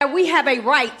that we have a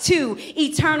right to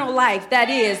eternal life. That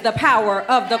is the power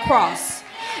of the cross.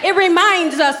 It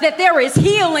reminds us that there is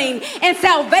healing and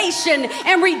salvation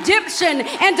and redemption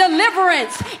and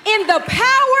deliverance in the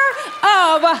power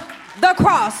of the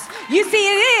cross. You see,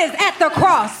 it is at the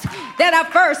cross that I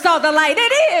first saw the light.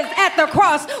 It is at the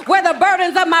cross where the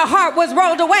burdens of my heart was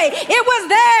rolled away. It was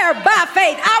there by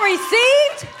faith. I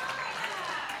received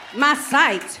my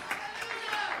sight.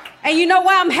 And you know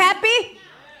why I'm happy?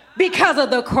 Because of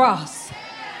the cross.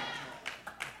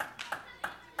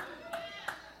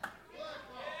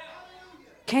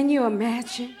 Can you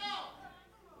imagine?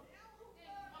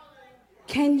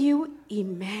 Can you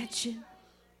imagine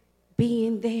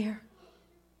being there?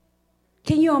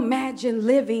 Can you imagine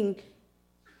living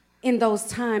in those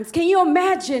times? Can you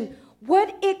imagine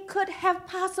what it could have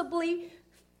possibly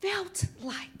felt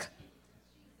like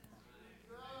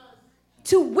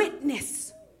to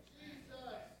witness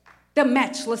the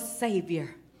matchless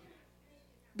Savior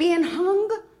being hung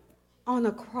on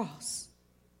a cross?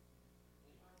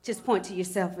 Just point to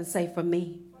yourself and say, for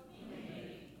me.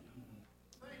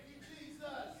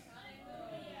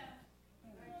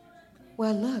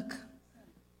 Well, look,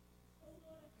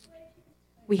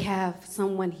 we have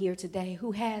someone here today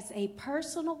who has a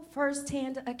personal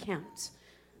first-hand account.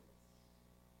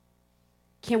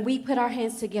 Can we put our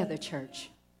hands together, church,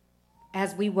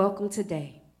 as we welcome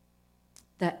today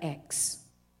the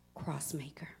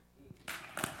Ex-Crossmaker?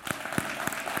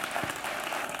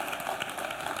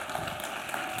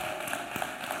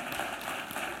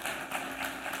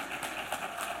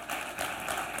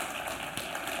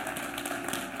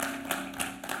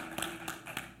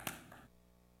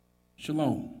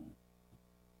 Shalom.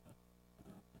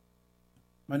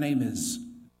 My name is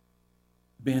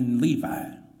Ben Levi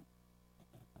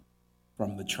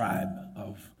from the tribe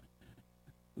of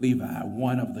Levi,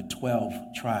 one of the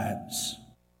 12 tribes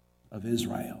of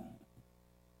Israel.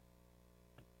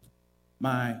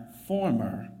 My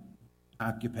former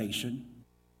occupation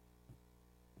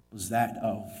was that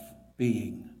of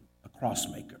being a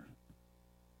crossmaker.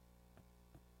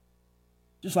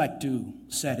 Just like to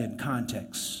set in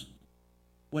context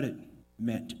what it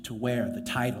meant to wear the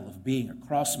title of being a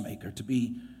crossmaker. To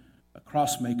be a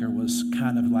crossmaker was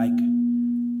kind of like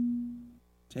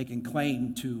taking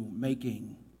claim to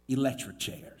making electric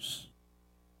chairs.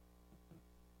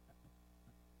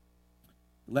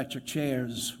 Electric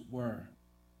chairs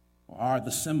are the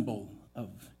symbol of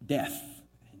death.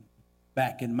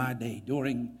 Back in my day,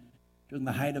 during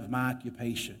the height of my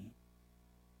occupation,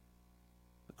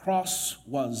 the cross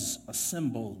was a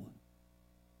symbol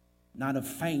not of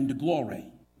feigned glory,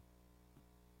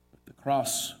 but the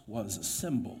cross was a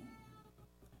symbol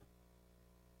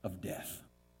of death.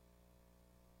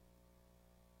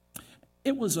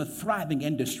 It was a thriving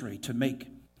industry to make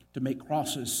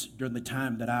crosses during the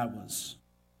time that I was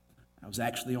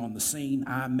actually on the scene.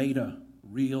 I made a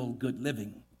real good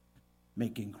living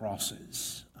making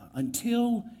crosses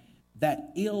until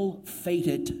that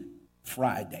ill-fated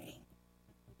Friday.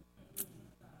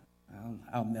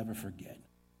 I'll never forget.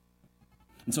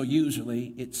 And so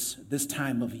usually it's this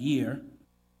time of year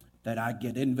that I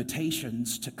get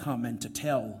invitations to come and to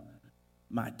tell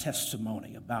my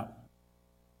testimony about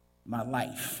my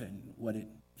life and what it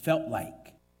felt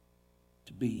like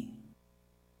to be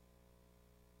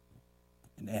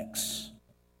an ex-crossmaker.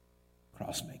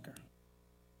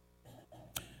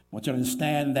 I want you to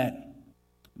understand that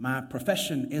my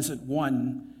profession isn't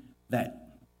one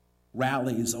that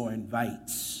rallies or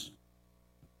invites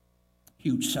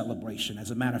huge celebration.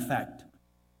 As a matter of fact,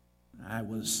 I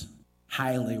was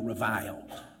highly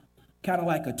reviled, kind of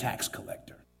like a tax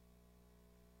collector.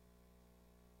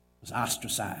 Was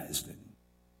ostracized, and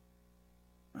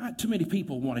not too many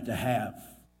people wanted to have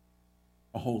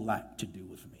a whole lot to do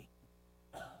with me.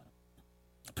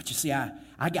 But you see,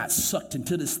 I got sucked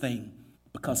into this thing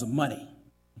because of money.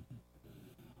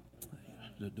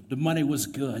 The money was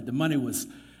good. The money was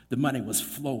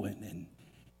flowing,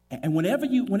 and whenever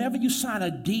you sign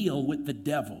a deal with the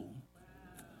devil,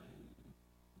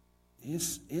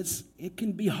 it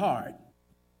can be hard.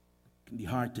 It can be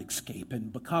hard to escape.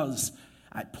 And because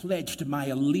I pledged my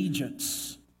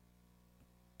allegiance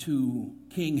to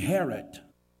King Herod,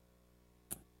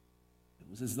 it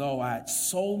was as though I had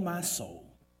sold my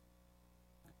soul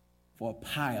for a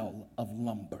pile of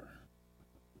lumber.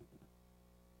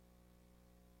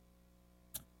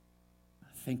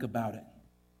 Think about it.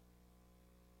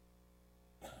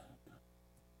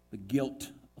 The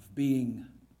guilt of being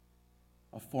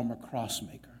a former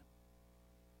crossmaker.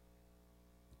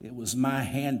 It was my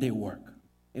handiwork.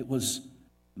 It was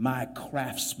my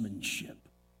craftsmanship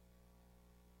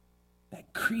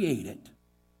that created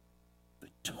the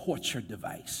torture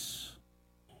device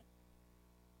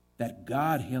that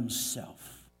God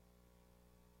himself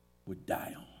would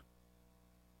die on.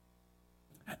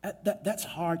 That's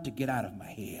hard to get out of my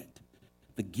head,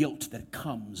 the guilt that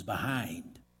comes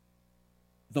behind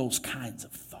those kinds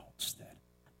of thoughts, that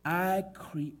I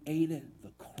created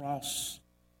the cross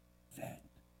that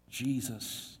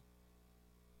Jesus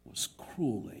was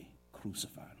cruelly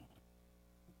crucified on.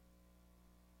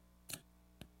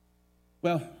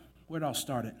 Well, where it all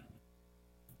started,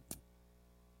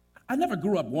 I never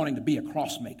grew up wanting to be a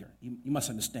crossmaker. You must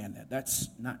understand that. That's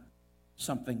not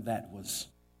something that was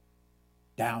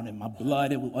down in my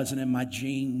blood. It wasn't in my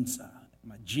genes.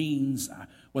 I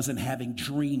wasn't having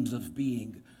dreams of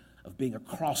being a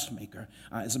crossmaker.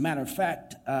 As a matter of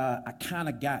fact, I kind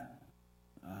of got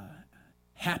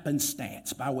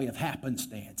happenstance. By way of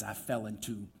happenstance, I fell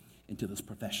into this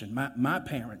profession. My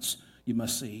parents, you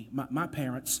must see, my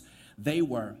parents, they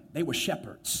were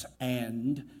shepherds,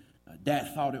 and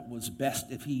Dad thought it was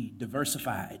best if he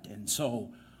diversified. And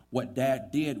so what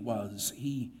Dad did was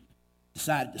he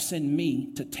decided to send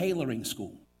me to tailoring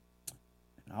school.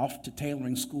 And off to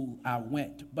tailoring school I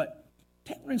went. But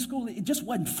tailoring school, it just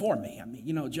wasn't for me. I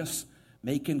mean, just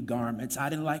making garments. I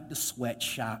didn't like the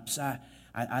sweatshops. I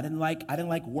didn't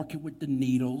like working with the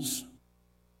needles.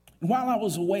 And while I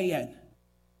was away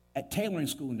at tailoring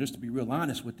school, and just to be real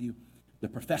honest with you, the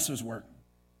professors were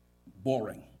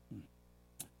boring.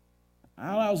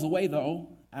 While I was away, though,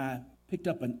 I picked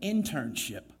up an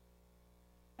internship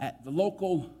at the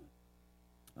local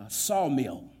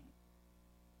sawmill.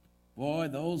 Boy,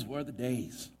 those were the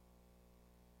days.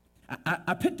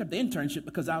 I picked up the internship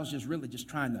because I was just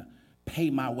trying to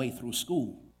pay my way through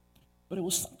school. But it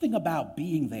was something about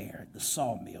being there at the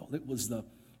sawmill. It was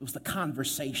the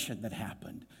conversation that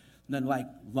happened. Nothing like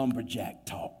lumberjack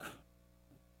talk.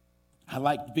 I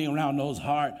liked being around those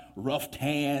hard, rough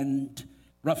hands,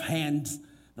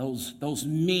 those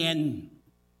men,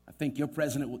 I think your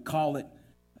president would call it,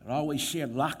 that always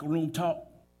shared locker room talk.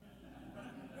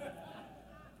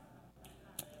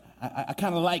 I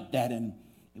kind of liked that, and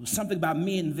it was something about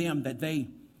me and them that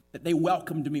they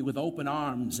welcomed me with open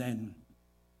arms, and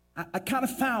I kind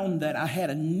of found that I had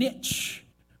a niche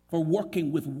for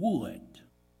working with wood.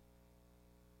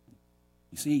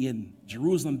 You see, in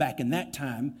Jerusalem back in that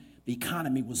time, the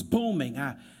economy was booming.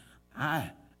 I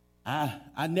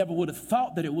never would have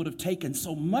thought that it would have taken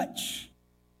so much.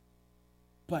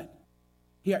 But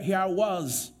here I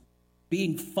was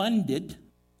being funded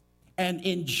and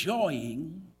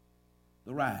enjoying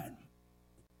the ride.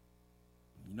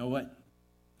 You know what?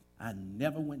 I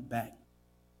never went back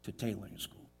to tailoring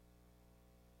school.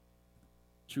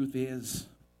 Truth is,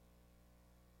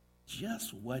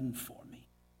 just wasn't for me.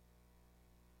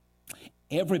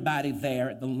 Everybody there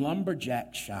at the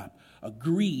lumberjack shop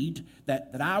agreed that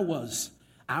I was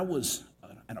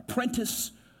an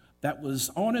apprentice that was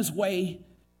on his way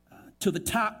to the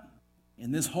top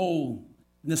in this whole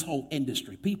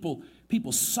industry. People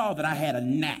saw that I had a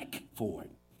knack for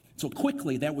it. So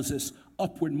quickly there was this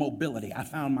upward mobility. I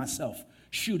found myself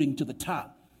shooting to the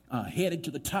top, headed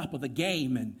to the top of the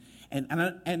game,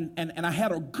 and I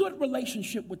had a good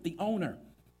relationship with the owner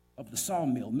of the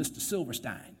sawmill, Mr.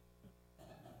 Silverstein.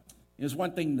 It's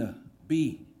one thing to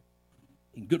be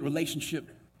in good relationship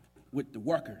with the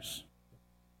workers,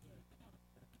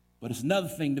 but it's another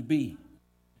thing to be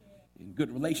in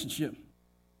good relationship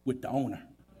with the owner.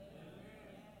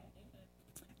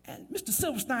 And Mr.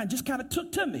 Silverstein just kind of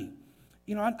took to me.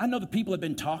 You know, I know the people have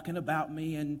been talking about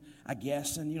me, and I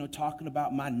guess, and, talking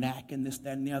about my knack and this,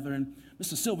 that, and the other. And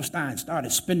Mr. Silverstein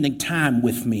started spending time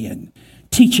with me and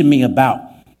teaching me about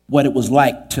what it was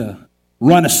like to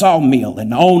run a sawmill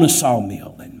and own a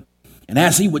sawmill. And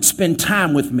as he would spend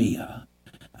time with me,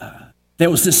 there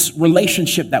was this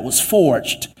relationship that was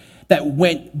forged that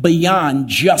went beyond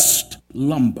just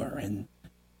lumber. And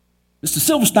Mr.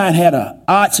 Silverstein had an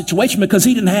odd situation because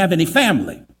he didn't have any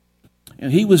family.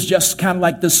 And he was just kind of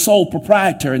like the sole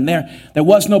proprietor, and there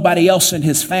was nobody else in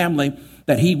his family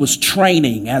that he was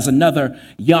training as another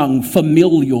young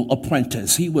familial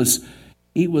apprentice. He was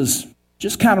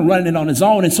just kind of running it on his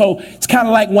own. And so it's kind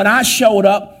of like when I showed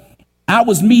up, I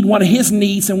was meeting one of his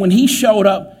needs, and when he showed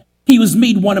up, he was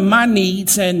meeting one of my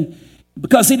needs. And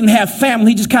because he didn't have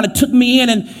family, he just kind of took me in.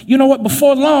 And you know what?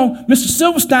 Before long, Mr.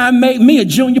 Silverstein made me a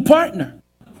junior partner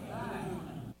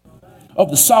of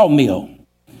the sawmill.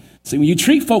 See, when you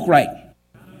treat folk right,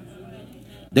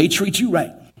 they treat you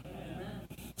right.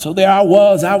 So there I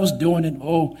was doing it.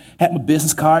 Had my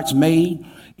business cards made.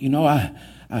 I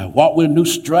walked with a new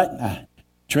strut. I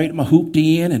traded my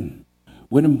hoopty in and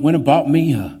went and bought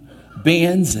me a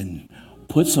Benz and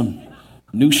put some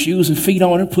new shoes and feet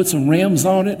on it, put some rims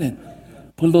on it, and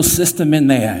put a little system in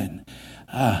there. And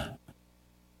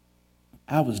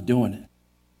I was doing it.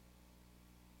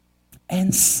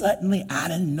 And suddenly,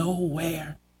 out of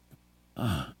nowhere,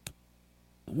 the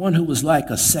one who was like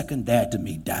a second dad to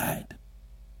me died.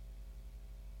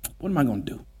 What am I going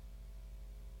to do?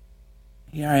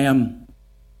 Here I am,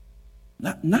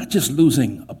 not just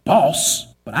losing a boss,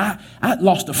 but I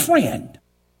lost a friend.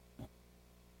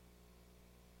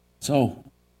 So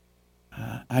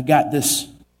I got this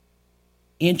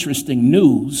interesting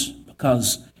news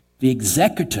because the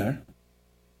executor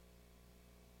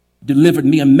delivered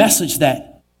me a message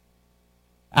that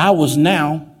I was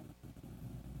now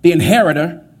the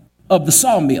inheritor of the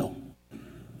sawmill.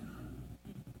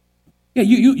 Yeah,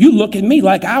 you look at me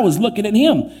like I was looking at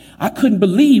him. I couldn't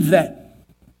believe that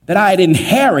I had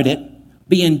inherited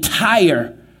the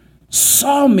entire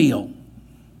sawmill.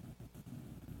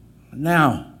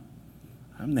 Now,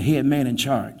 I'm the head man in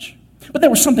charge. But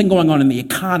there was something going on in the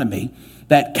economy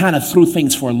that kind of threw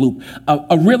things for a loop.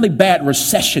 A really bad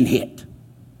recession hit.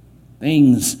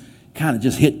 Things kind of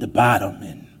just hit the bottom,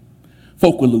 and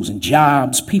folk were losing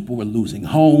jobs. People were losing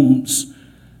homes.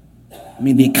 I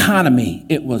mean, the economy,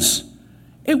 it was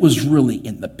really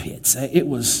in the pits. It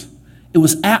was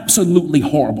absolutely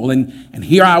horrible. And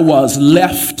here I was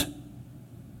left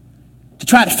to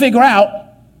try to figure out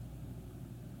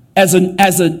as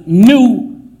a new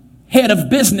head of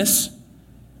business,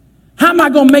 how am I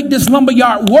going to make this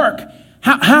lumberyard work?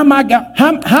 How am I going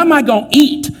to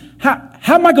eat?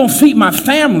 How am I going to feed my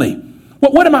family?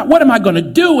 What am I going to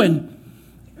do? And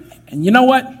you know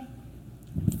what?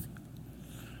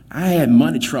 I had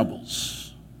money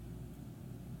troubles.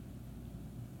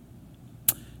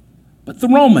 But the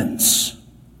Romans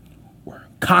were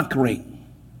conquering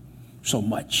so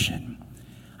much. And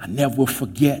I never will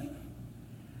forget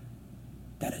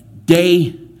that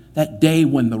day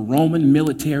when the Roman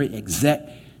military exec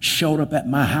showed up at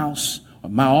my house or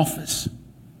my office.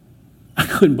 I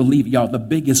couldn't believe, y'all, the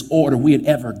biggest order we had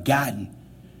ever gotten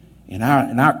in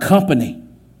our company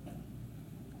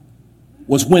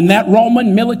was when that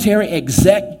Roman military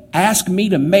exec asked me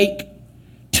to make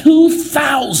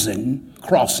 2,000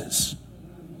 crosses.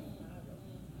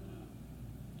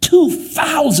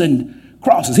 2,000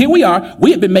 crosses. Here we are.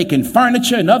 We had been making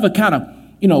furniture and other kind of,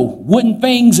 wooden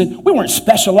things, and we weren't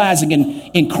specializing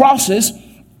in crosses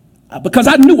because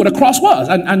I knew what a cross was.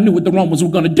 I knew what the Romans were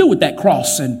going to do with that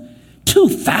cross. And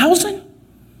 2,000?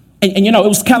 And it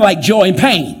was kind of like joy and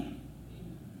pain.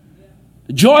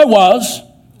 The joy was,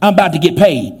 I'm about to get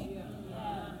paid.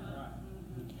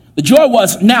 The joy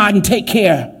was, now I can take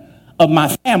care of my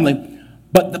family.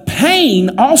 But the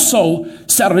pain also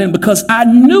settled in because I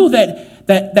knew that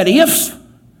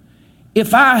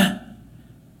if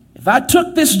I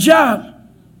took this job,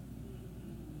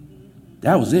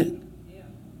 that was it.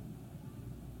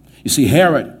 You see,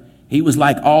 Herod, he was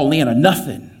like all in or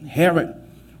nothing. Herod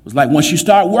was like, once you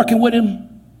start working with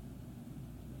him,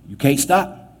 you can't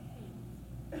stop.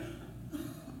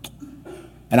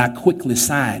 And I quickly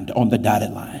signed on the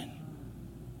dotted line.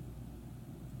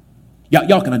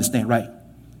 Y'all can understand, right?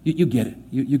 You get it.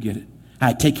 You get it.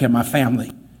 I take care of my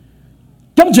family.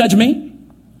 Don't judge me.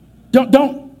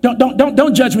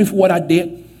 Don't judge me for what I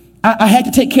did. I had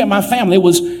to take care of my family.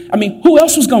 Who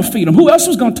else was going to feed them? Who else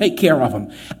was going to take care of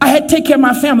them? I had to take care of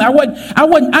my family. I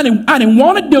didn't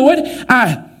want to do it.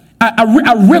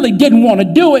 I really didn't want to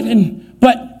do it,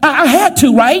 but I had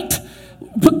to, right?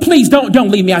 But please don't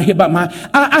leave me out here about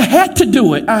I had to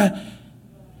do it.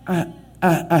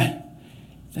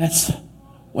 That's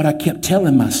what I kept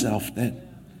telling myself, that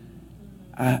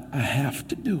I have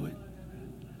to do it.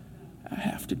 I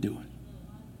have to do it.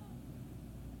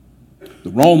 The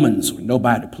Romans were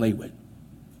nobody to play with.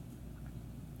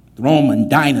 The Roman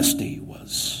dynasty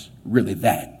was really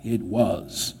that. It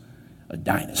was a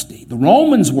dynasty. The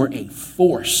Romans were a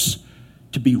force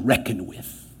to be reckoned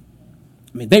with.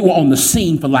 They were on the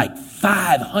scene for like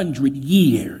 500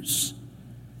 years,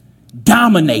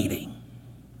 dominating.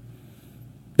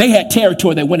 They had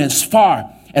territory that went as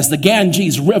far as the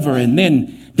Ganges River and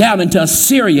then down into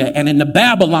Assyria and into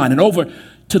Babylon and over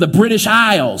to the British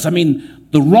Isles.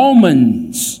 The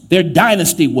Romans, their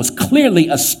dynasty was clearly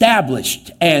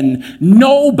established, and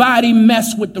nobody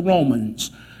messed with the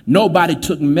Romans. Nobody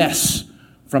took mess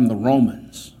from the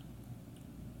Romans.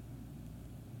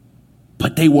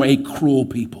 But they were a cruel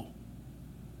people.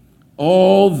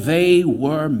 Oh, they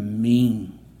were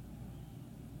mean.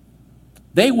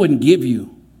 They wouldn't give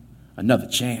you another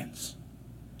chance.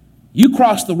 You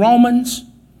crossed the Romans,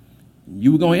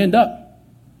 you were going to end up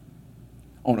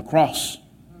on a cross.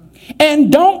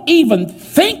 And don't even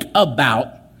think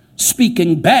about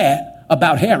speaking bad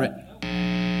about Herod.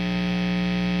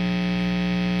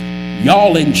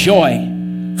 Y'all enjoy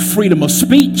freedom of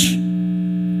speech.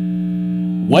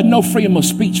 Wasn't no freedom of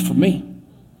speech for me.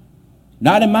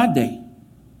 Not in my day.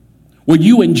 Where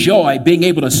you enjoy being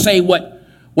able to say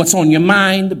what's on your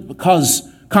mind because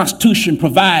Constitution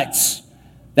provides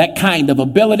that kind of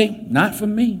ability. Not for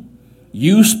me.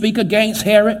 You speak against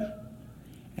Herod,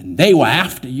 and they were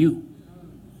after you.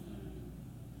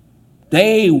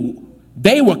 They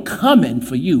were coming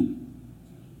for you.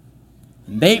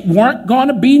 And they weren't going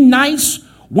to be nice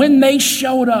when they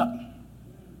showed up.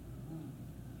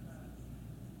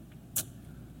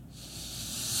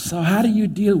 So how do you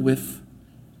deal with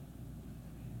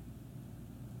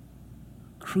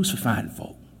crucifying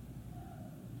folk?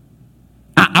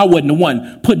 I wasn't the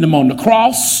one putting them on the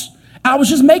cross. I was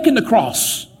just making the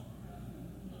cross.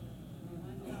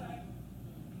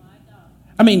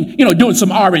 I mean, doing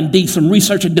some R&D, some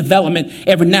research and development.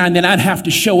 Every now and then I'd have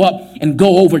to show up and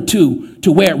go over to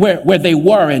where they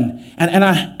were. And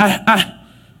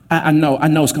I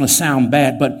know it's going to sound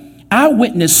bad, but I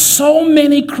witnessed so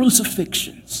many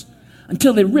crucifixions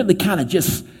until it really kind of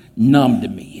just numbed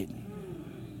me.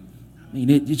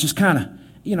 It just kind of,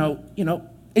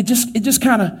 it just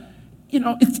kind of,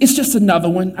 it's just another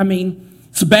one. I mean,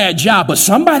 it's a bad job, but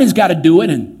somebody's got to do it,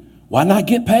 and why not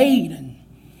get paid? And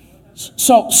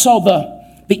so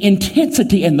the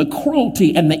intensity and the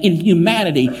cruelty and the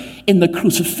inhumanity in the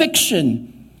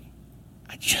crucifixion,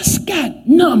 I just got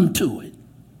numb to it.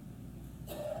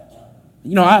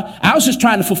 I was just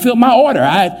trying to fulfill my order.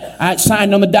 I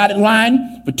signed on the dotted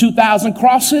line for 2,000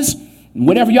 crosses. And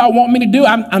whatever y'all want me to do,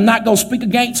 I'm not going to speak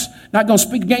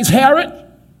against Herod.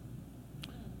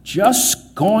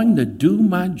 Just going to do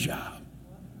my job.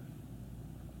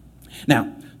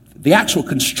 Now, the actual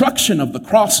construction of the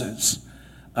crosses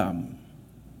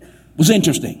was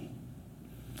interesting.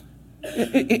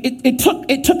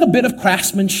 It took a bit of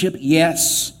craftsmanship,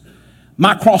 yes.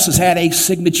 My crosses had a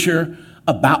signature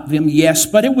about them, yes,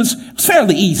 but it was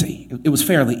fairly easy. It was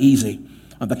fairly easy.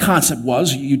 The concept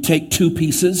was you take two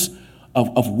pieces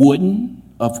of wooden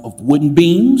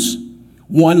beams,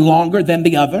 one longer than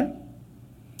the other.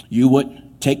 You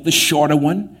would take the shorter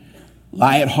one,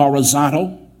 lie it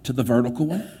horizontal to the vertical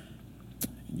one.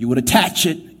 You would attach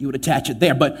it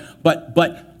there. But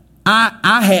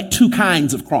I had two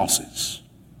kinds of crosses.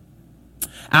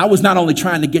 I was not only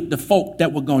trying to get the folk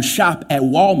that were going to shop at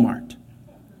Walmart,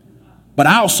 but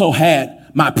I also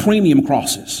had my premium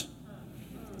crosses.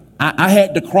 I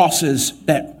had the crosses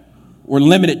that were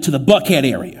limited to the Buckhead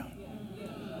area.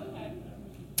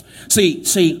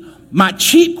 See, my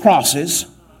cheap crosses,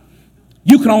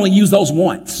 you can only use those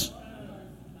once.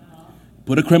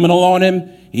 Put a criminal on him,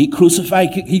 he get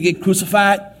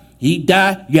crucified, he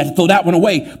die, you have to throw that one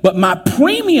away. But my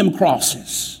premium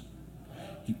crosses,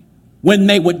 when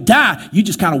they would die, you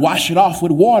just kind of wash it off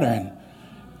with water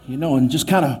and just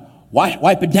kind of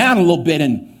wipe it down a little bit,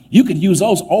 and you could use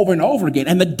those over and over again.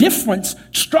 And the difference,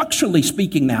 structurally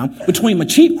speaking now, between my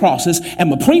cheap crosses and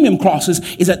my premium crosses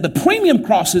is that the premium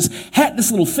crosses had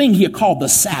this little thing here called the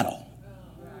saddle.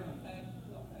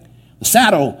 The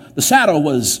saddle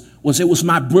was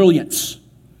my brilliance.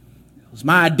 It was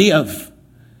my idea of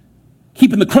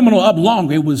keeping the criminal up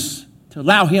longer. It was to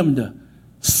allow him to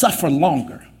suffer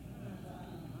longer.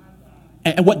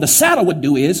 And what the saddle would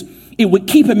do is it would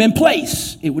keep him in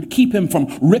place. It would keep him from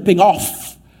ripping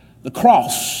off the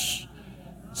cross.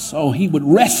 So he would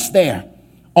rest there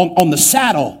on the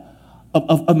saddle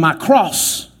of my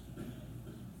cross,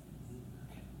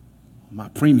 my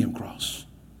premium cross.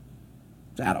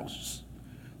 Saddle was just a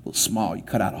little small. You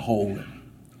cut out a hole and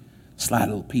slide a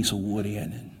little piece of wood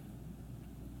in, and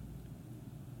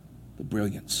the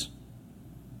brilliance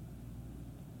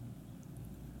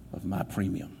of my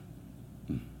premium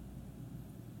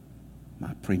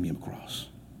cross.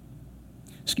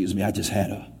 Excuse me, I just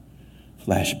had a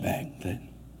flashback that I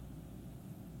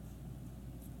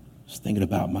was thinking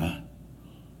about my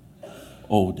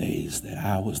old days, that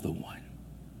I was the one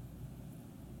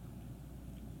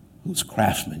whose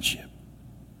craftsmanship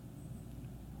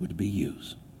would be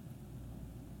used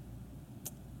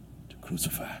to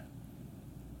crucify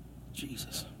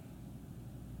Jesus.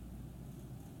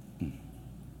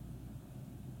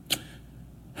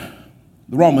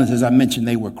 The Romans, as I mentioned,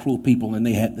 they were cruel people, and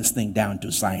they had this thing down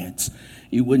to science.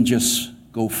 You wouldn't just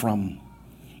go from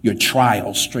your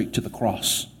trial straight to the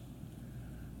cross.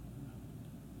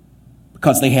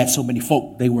 Because they had so many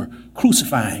folk they were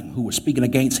crucifying who were speaking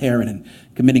against Herod and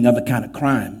committing other kind of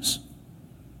crimes.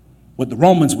 What the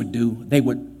Romans would do, they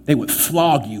would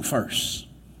flog you first.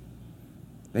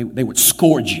 They would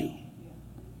scourge you.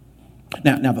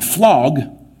 Now the flog,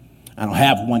 I don't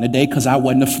have one today because I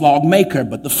wasn't a flog maker,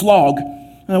 but the flog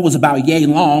was about yay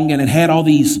long, and it had all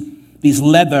these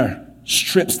leather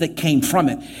strips that came from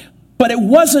it. But it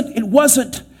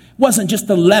wasn't just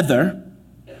the leather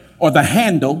or the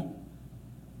handle,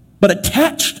 but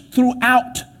attached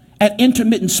throughout at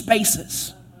intermittent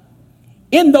spaces.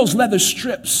 In those leather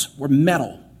strips were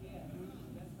metal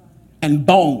and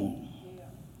bone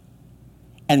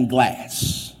and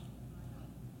glass.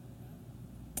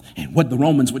 And what the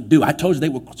Romans would do, I told you they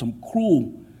were some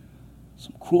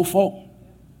cruel folk.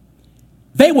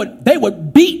 They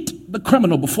would beat the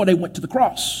criminal before they went to the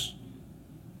cross.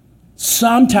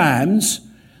 Sometimes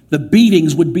the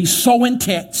beatings would be so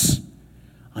intense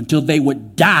until they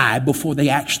would die before they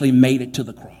actually made it to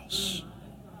the cross.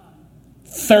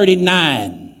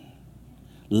 39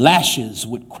 lashes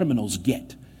would criminals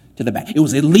get to the back. It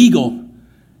was illegal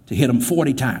to hit them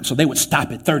 40 times, so they would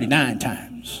stop at 39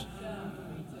 times.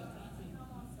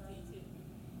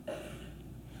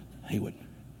 They would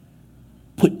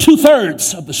put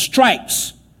 2/3 of the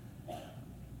stripes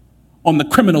on the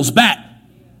criminal's back,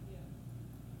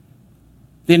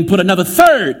 then put another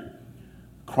third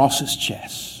across his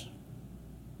chest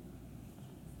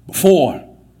before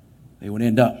they would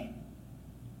end up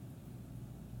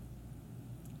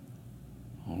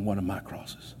on one of my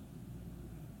crosses.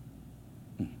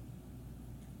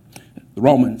 The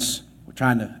Romans were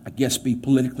trying to, I guess, be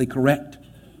politically correct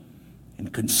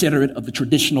and considerate of the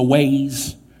traditional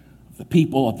ways of the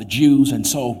people, of the Jews. And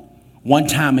so one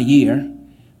time a year,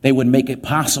 they would make it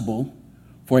possible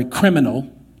for a criminal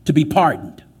to be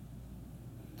pardoned,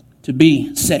 to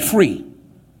be set free.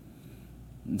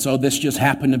 And so this just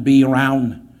happened to be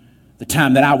around the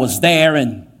time that I was there,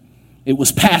 and it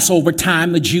was Passover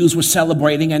time. The Jews were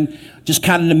celebrating, and just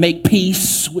kind of to make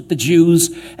peace with the Jews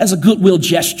as a goodwill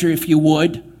gesture, if you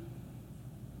would,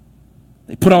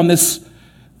 they put on this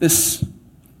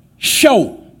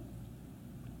show.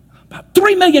 About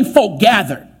 3 million folk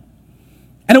gathered,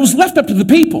 and it was left up to the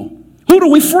people. Who do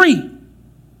we free?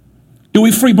 Do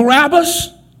we free Barabbas,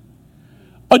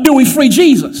 or do we free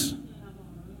Jesus?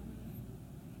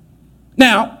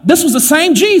 Now, this was the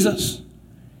same Jesus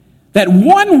that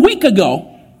 1 week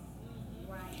ago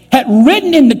had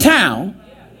ridden into town,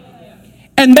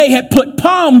 and they had put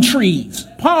palm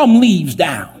leaves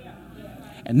down,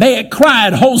 and they had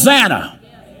cried, Hosanna,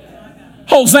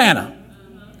 Hosanna.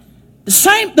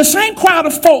 The same crowd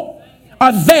of folk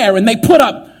are there, and they put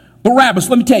up Barabbas.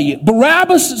 Let me tell you,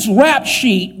 Barabbas' rap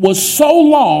sheet was so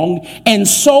long and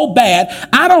so bad,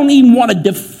 I don't even want to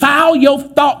defile your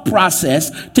thought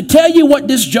process to tell you what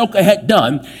this joker had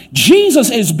done.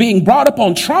 Jesus is being brought up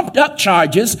on trumped up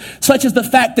charges, such as the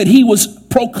fact that he was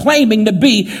proclaiming to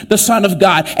be the Son of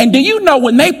God. And do you know,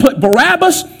 when they put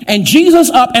Barabbas and Jesus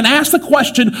up and asked the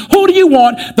question, who do you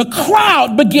want? The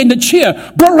crowd began to cheer,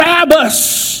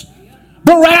 Barabbas,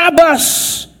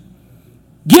 Barabbas,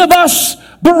 give us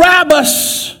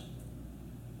Barabbas.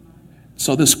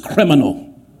 So this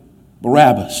criminal,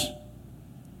 Barabbas,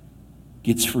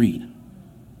 gets freed.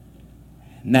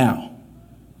 Now,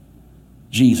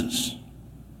 Jesus,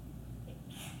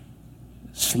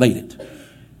 slated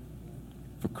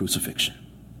for crucifixion.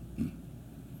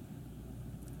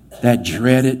 That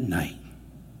dreaded night.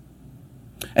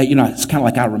 You know, it's kind of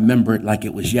like I remember it like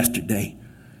it was yesterday.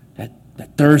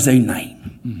 That Thursday night.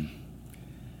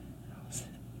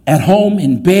 At home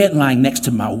in bed, lying next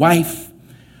to my wife.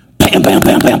 Bam, bam,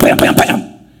 bam, bam, bam, bam,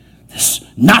 bam. This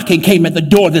knocking came at the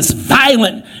door, this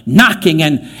violent knocking,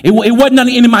 and it wasn't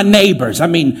any of my neighbors. I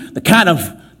mean, the kind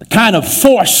of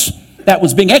force that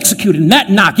was being executed in that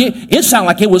knock, it sounded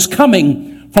like it was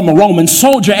coming from a Roman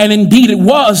soldier, and indeed it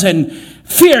was, and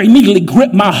fear immediately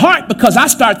gripped my heart because I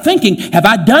started thinking, have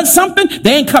I done something?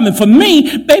 They ain't coming for me.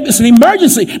 Maybe it's an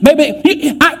emergency.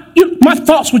 Maybe my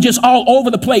thoughts were just all over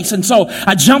the place. And so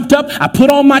I jumped up, I put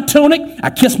on my tunic, I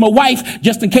kissed my wife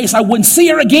just in case I wouldn't see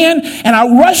her again. And I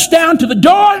rushed down to the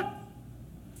door,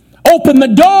 opened the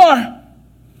door.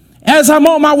 As I'm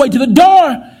on my way to the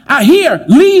door, I hear,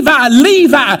 Levi,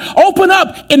 Levi, open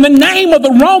up in the name of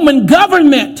the Roman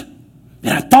government.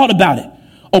 And I thought about it.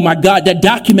 Oh my God, that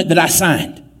document that I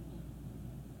signed.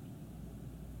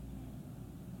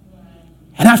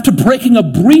 And after breaking a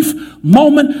brief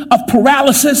moment of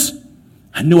paralysis,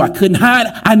 I knew I couldn't hide.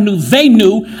 I knew they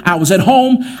knew I was at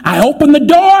home. I opened the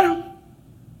door,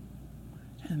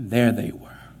 and there they were.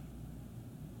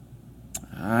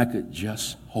 I could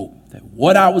just hope that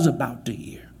what I was about to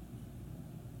hear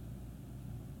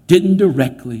didn't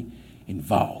directly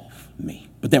involve me.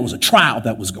 But there was a trial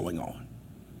that was going on.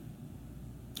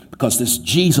 Because this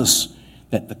Jesus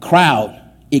that the crowd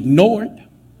ignored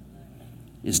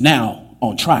is now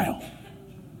on trial.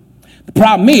 The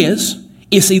problem is,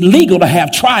 it's illegal to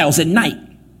have trials at night.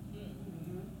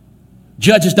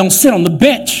 Judges don't sit on the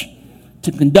bench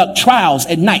to conduct trials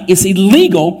at night. It's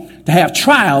illegal to have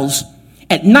trials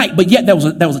at night, but yet there was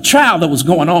a trial that was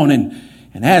going on, and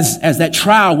as that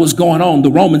trial was going on,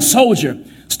 the Roman soldier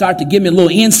started to give me a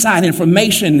little inside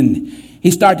information, and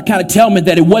he started to kind of tell me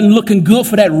that it wasn't looking good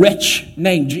for that wretch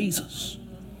named Jesus.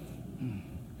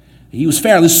 He was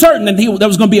fairly certain that there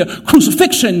was going to be a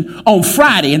crucifixion on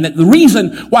Friday, and that the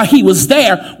reason why he was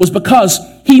there was because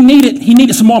he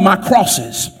needed some more of my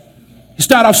crosses. He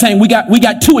started off saying, we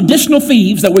got 2 additional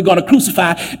thieves that we're going to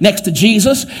crucify next to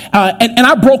Jesus. And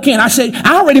I broke in. I said,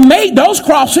 I already made those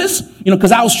crosses,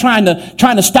 because I was trying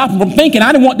to stop them from thinking.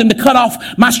 I didn't want them to cut off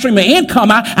my stream of income.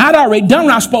 I'd already done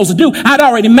what I was supposed to do. I'd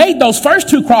already made those first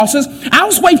 2 crosses. I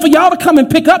was waiting for y'all to come and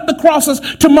pick up the crosses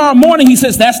tomorrow morning. He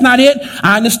says, that's not it.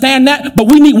 I understand that,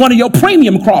 but we need one of your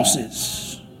premium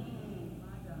crosses.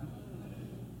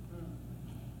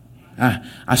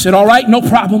 I said, all right, no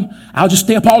problem. I'll just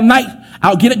stay up all night.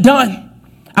 I'll get it done.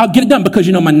 Because,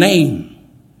 my name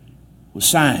was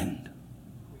signed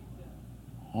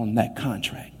on that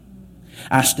contract.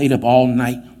 I stayed up all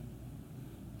night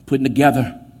putting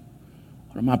together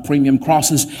one of my premium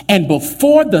crosses. And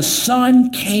before the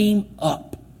sun came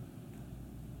up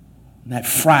that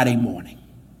Friday morning,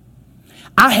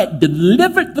 I had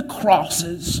delivered the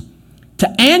crosses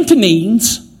to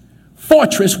Antonine's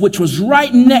fortress, which was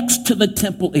right next to the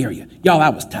temple area. Y'all, I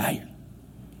was tired.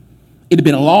 It had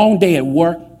been a long day at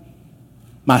work.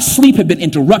 My sleep had been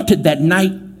interrupted that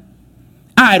night.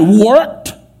 I had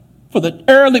worked for the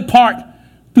early part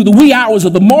through the wee hours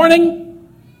of the morning.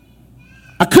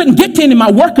 I couldn't get to any of my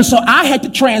workers, so I had to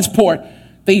transport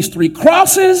these 3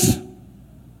 crosses.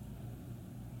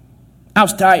 I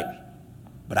was tired,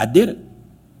 but I did it.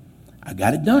 I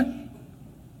got it done.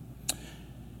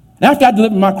 And after I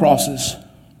delivered my crosses,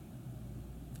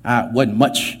 I wasn't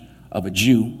much of a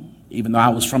Jew, even though I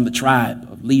was from the tribe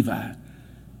of Levi.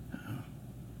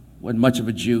 Wasn't much of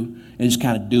a Jew, and just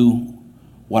kind of do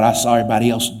what I saw everybody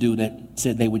else do that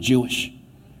said they were Jewish.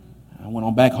 I went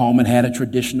on back home and had a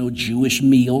traditional Jewish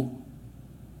meal,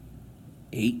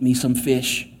 ate me some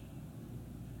fish,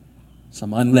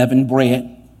 some unleavened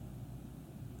bread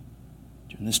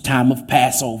during this time of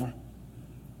Passover.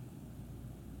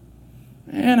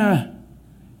 And I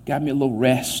got me a little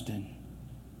rest. And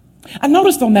I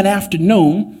noticed on that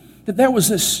afternoon that there was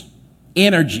this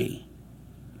energy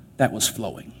that was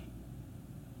flowing.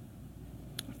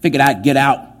 I figured I'd get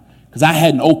out because I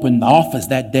hadn't opened the office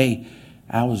that day.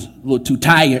 I was a little too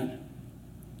tired.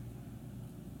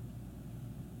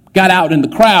 Got out in the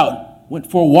crowd,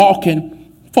 went for a walk,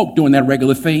 and folk doing that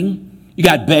regular thing. You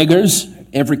got beggars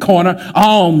every corner.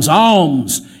 Alms,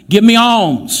 alms, give me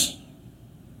alms.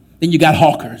 Then you got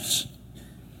hawkers.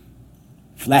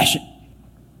 Flash it.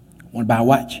 Want to buy a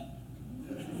watch?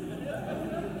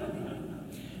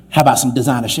 How about some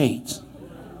designer shades?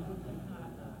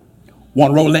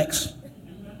 Want a Rolex?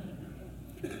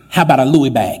 How about a Louis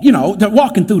bag? They're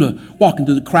walking through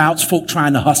the crowds, folk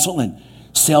trying to hustle and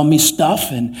sell me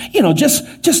stuff, and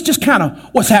just kind of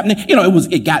what's happening.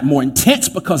 It got more intense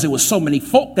because there was so many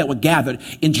folk that were gathered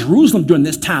in Jerusalem during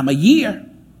this time of year.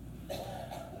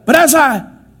 But as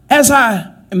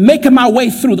I am making my way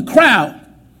through the crowd,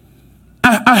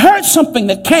 I heard something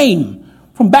that came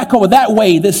from back over that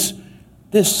way, this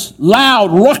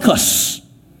loud ruckus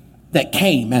that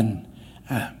came, and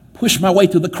I pushed my way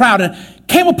through the crowd and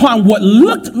came upon what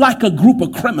looked like a group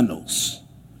of criminals.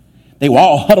 They were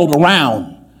all huddled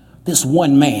around this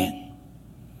one man,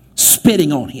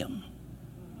 spitting on him,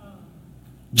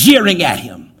 jeering at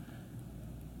him,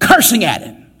 cursing at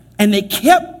him, and they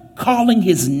kept calling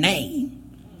his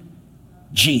name,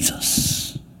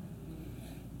 Jesus.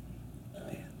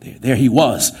 There he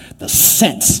was, the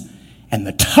sense and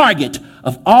the target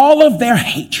of all of their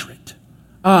hatred.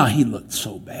 He looked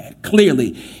so bad.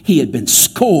 Clearly, he had been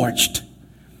scourged.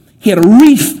 He had a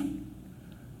wreath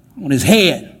on his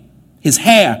head. His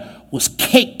hair was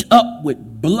caked up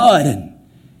with blood, and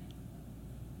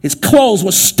his clothes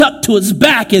were stuck to his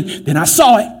back. And then I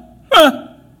saw it.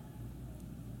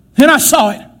 Then I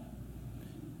saw it.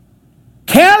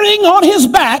 Carrying on his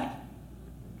back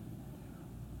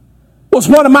was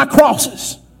one of my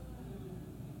crosses.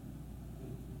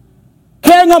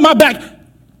 Carrying on my back,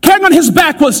 carrying on his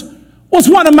back was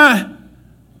one of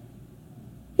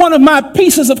my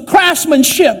pieces of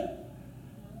craftsmanship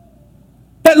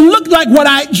that looked like what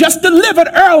I just delivered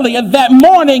earlier that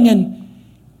morning, and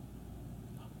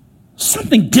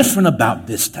something different about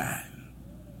this time.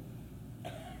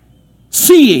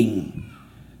 Seeing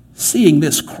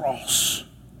this cross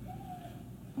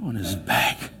on his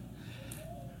back.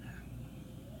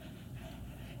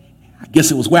 I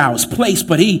guess it was where I was placed,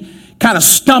 but he kind of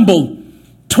stumbled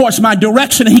towards my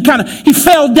direction, and he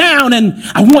fell down, and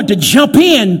I wanted to jump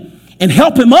in and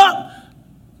help him up.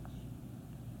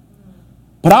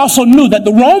 But I also knew that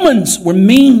the Romans were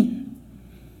mean,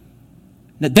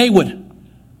 that they would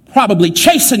probably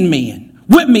chasten me and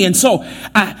whip me. And so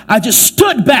I just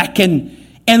stood back and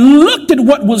looked at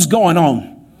what was going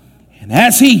on. And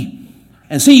as he,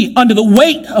 under the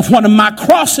weight of one of my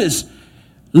crosses,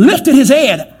 lifted his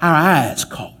head, our eyes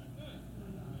caught.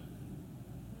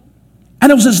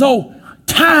 And it was as though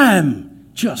time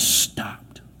just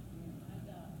stopped.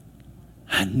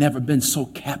 I'd never been so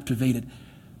captivated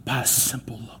by a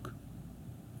simple look.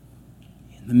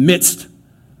 In the midst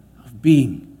of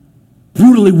being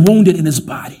brutally wounded in his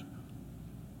body,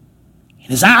 in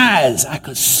his eyes, I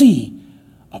could see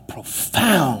a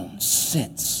profound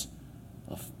sense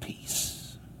of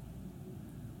peace.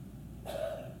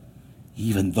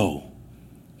 Even though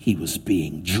he was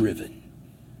being driven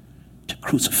to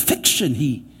crucifixion,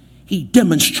 he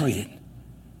demonstrated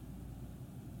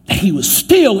that he was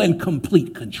still in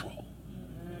complete control.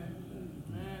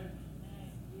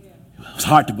 It was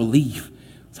hard to believe.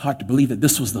 It's hard to believe that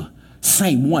this was the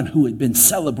same one who had been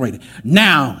celebrated.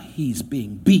 Now he's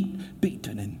being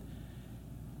beaten. And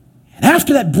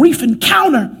after that brief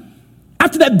encounter,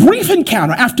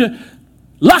 after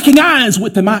locking eyes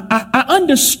with him, I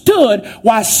understood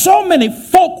why so many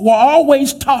folk were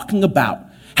always talking about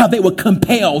how they were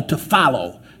compelled to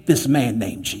follow this man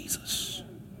named Jesus.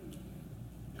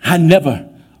 I never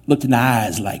looked in the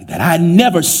eyes like that. I had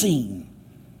never seen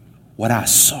what I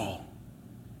saw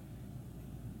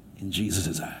in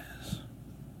Jesus' eyes.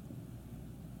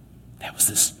 There was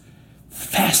this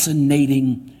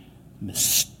fascinating,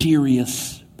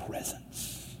 mysterious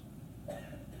presence.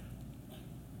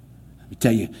 Let me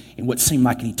tell you, in what seemed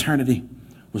like an eternity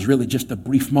was really just a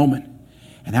brief moment.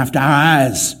 And after our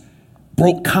eyes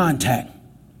broke contact,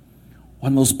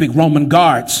 one of those big Roman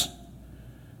guards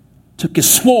took his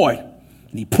sword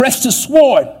and he pressed his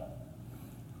sword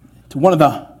to one of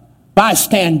the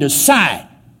bystanders' side,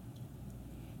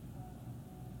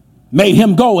 made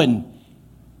him go and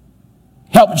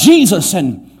help Jesus.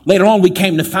 And later on we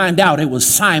came to find out it was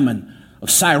Simon of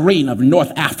Cyrene of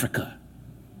North Africa.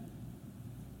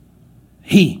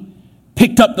 He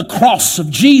picked up the cross of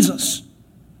Jesus.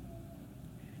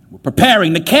 We're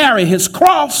preparing to carry his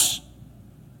cross.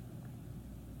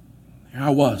 There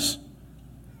I was,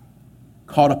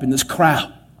 caught up in this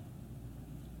crowd,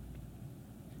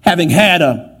 having had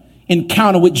an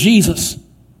encounter with Jesus,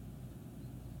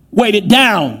 weighted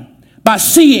down by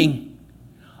seeing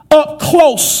up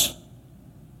close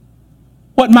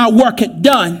what my work had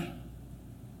done.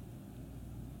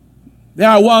 There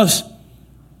I was,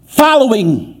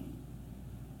 following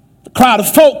the crowd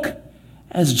of folk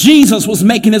as Jesus was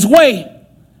making his way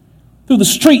through the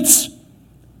streets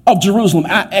of Jerusalem.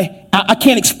 I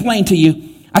can't explain to you.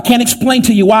 I can't explain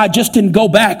to you why I just didn't go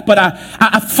back, but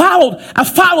I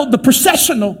followed the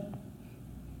processional.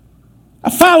 I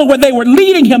followed where they were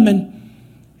leading him, and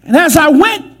as I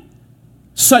went,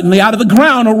 suddenly out of the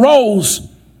ground arose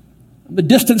the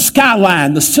distant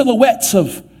skyline, the silhouettes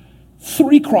of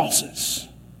 3 crosses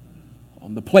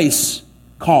on the place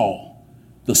called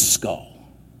the Skull.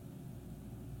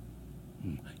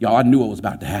 Y'all, I knew what was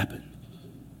about to happen.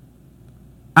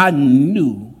 I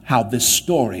knew how this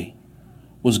story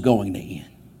was going to end.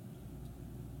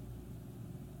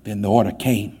 Then the order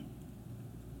came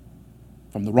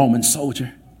from the Roman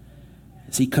soldier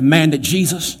as he commanded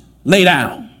Jesus, lay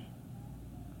down.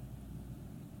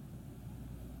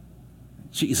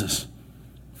 Jesus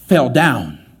fell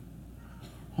down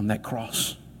on that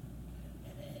cross.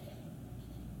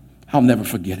 I'll never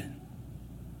forget it.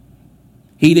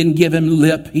 He didn't give him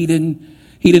lip. He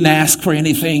didn't ask for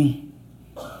anything.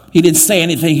 He didn't say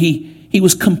anything. He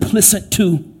was complicit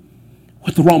to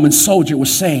what the Roman soldier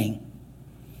was saying.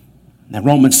 And that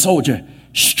Roman soldier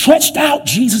stretched out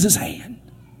Jesus' hand.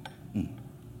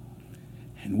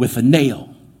 And with a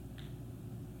nail,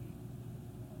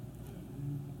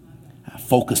 I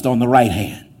focused on the right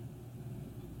hand.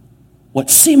 What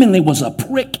seemingly was a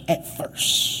prick at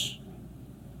first.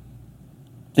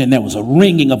 Then there was a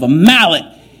ringing of a mallet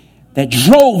that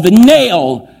drove the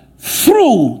nail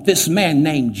through this man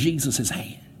named Jesus'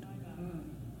 hand.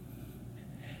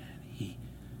 He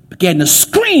began to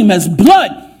scream as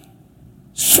blood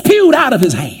spewed out of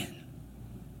his hand.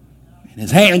 And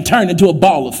his hand turned into a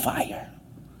ball of fire.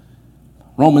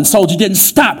 The Roman soldier didn't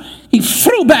stop. He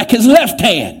threw back his left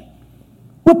hand,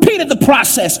 repeated the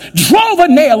process, drove a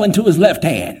nail into his left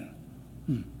hand.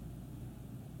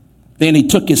 Then he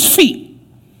took his feet,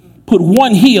 put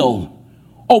one heel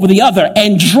over the other,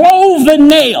 and drove the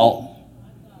nail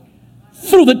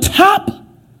through the top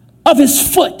of his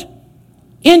foot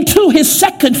into his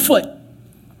second foot,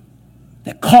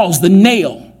 that caused the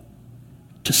nail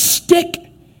to stick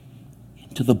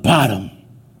into the bottom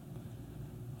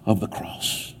of the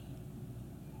cross.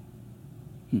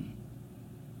 The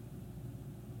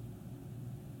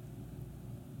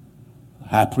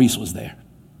high priest was there.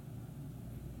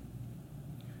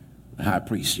 The high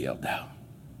priest yelled out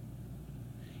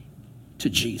to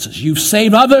Jesus, "You've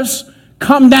saved others.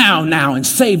 Come down now and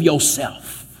save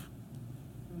yourself."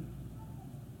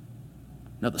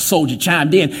 Another soldier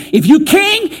chimed in, "If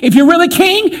you're really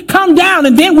king, come down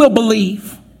and then we'll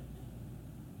believe."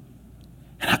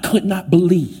 And I could not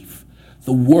believe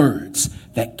the words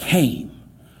that came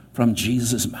from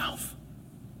Jesus' mouth.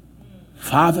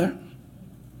 "Father,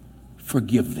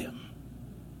 forgive them,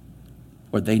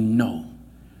 for they know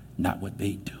not what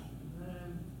they do."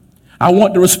 I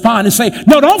want to respond and say,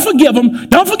 "No, don't forgive them.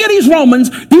 Don't forget these Romans,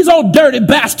 these old dirty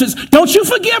bastards. Don't you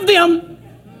forgive them.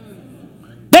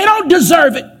 They don't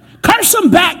deserve it. Curse them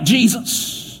back,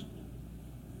 Jesus."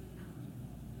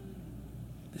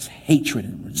 This hatred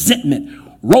and resentment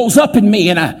rose up in me,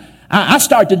 and I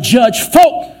started to judge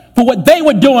folk for what they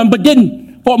were doing, but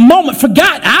didn't for a moment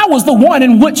forgot I was the one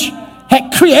in which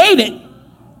had created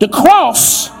the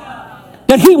cross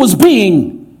that he was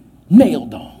being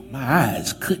nailed on. My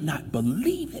eyes could not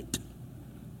believe it.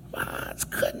 My eyes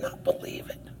could not believe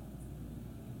it.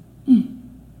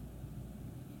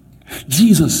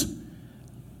 Jesus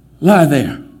lie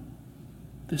there.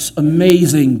 This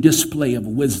amazing display of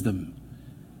wisdom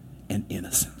and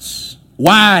innocence.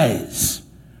 Wise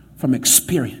from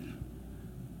experience.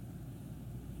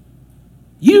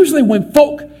 Usually when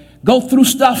folk go through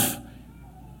stuff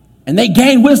and they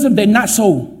gain wisdom, they're not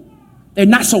so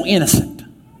innocent.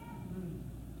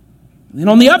 And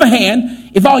on the other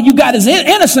hand, if all you got is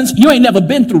innocence, you ain't never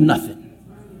been through nothing.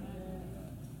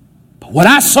 But what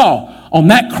I saw on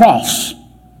that cross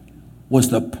was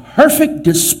the perfect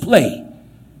display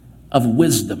of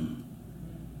wisdom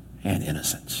and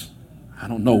innocence. I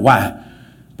don't know why,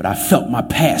 but I felt my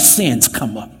past sins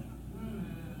come up.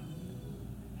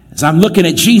 As I'm looking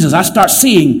at Jesus, I start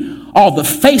seeing all the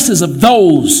faces of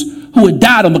those who had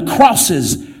died on the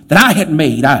crosses that I had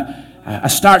made. I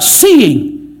start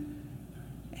seeing,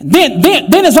 and then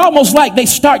it's almost like they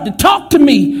start to talk to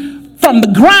me from the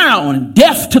ground.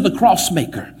 Death to the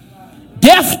crossmaker.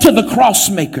 Death to the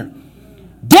crossmaker.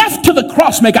 Death to the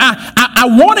crossmaker.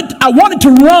 I wanted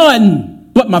to run,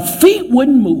 but my feet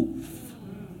wouldn't move.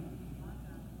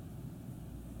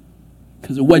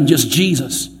 Because it wasn't just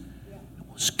Jesus.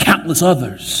 It was countless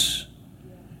others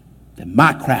that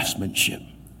my craftsmanship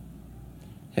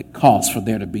had caused for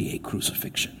there to be a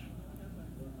crucifixion.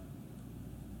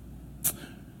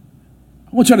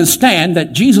 I want you to understand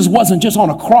that Jesus wasn't just on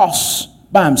a cross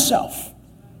by himself.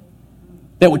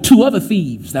 There were two other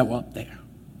thieves that were up there.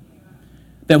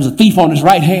 There was a thief on his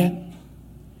right hand,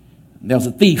 and there was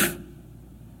a thief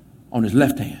on his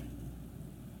left hand.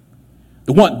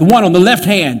 The one on the left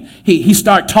hand, he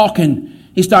started talking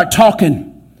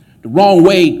the wrong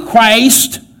way.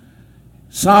 Christ.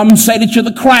 Some say that you're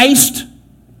the Christ,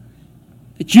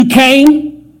 that you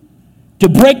came to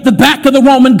break the back of the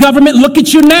Roman government. Look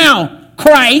at you now,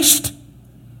 Christ,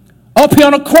 up here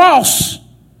on a cross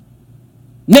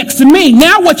next to me.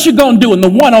 Now what you gonna do? And the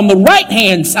one on the right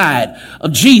hand side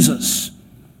of Jesus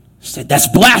said, "That's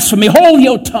blasphemy. Hold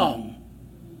your tongue.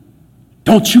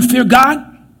 Don't you fear God?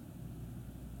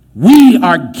 We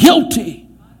are guilty."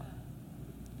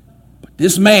 But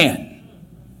this man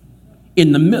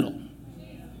in the middle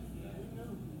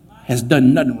has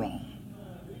done nothing wrong.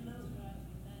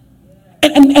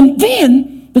 And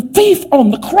then the thief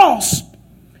on the cross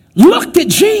looked at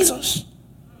Jesus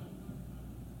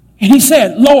and he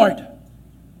said, "Lord,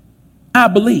 I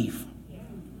believe."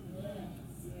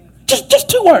 Just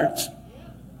two words.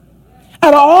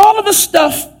 Out of all of the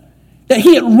stuff that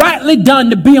he had rightly done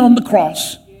to be on the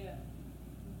cross,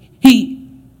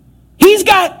 he's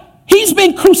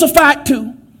been crucified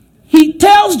too. He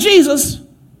tells Jesus,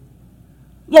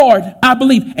 "Lord, I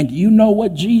believe." And do you know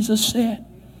what Jesus said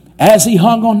as he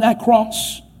hung on that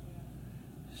cross?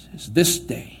 He says, "This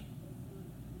day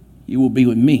you will be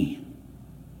with me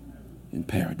in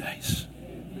paradise."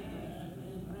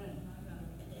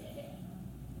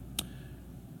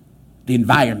 The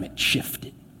environment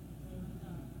shifted.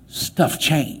 Stuff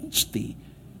changed. The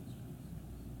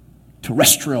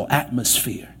terrestrial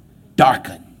atmosphere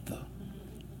darkened. The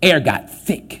air got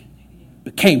thick. It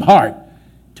became hard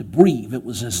to breathe. It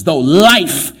was as though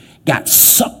life got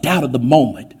sucked out of the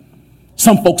moment.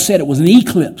 Some folks said it was an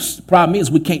eclipse. The problem is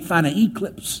we can't find an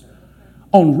eclipse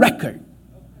on record.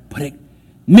 But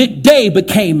midday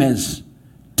became as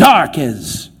dark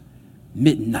as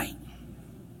midnight.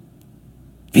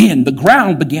 Then the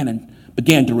ground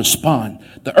began to respond.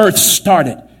 The earth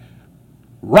started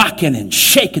rocking and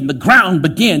shaking. The ground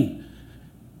began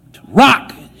to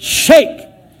rock and shake.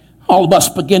 All of us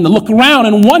began to look around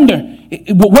and wonder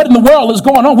what in the world is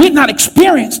going on. We had not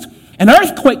experienced an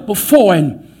earthquake before.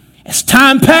 And as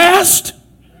time passed,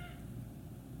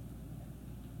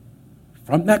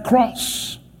 from that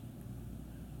cross,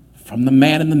 from the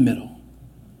man in the middle,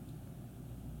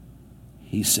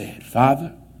 he said,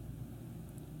 Father,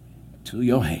 to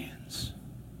your hands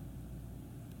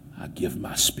I give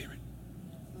my spirit.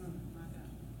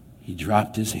 He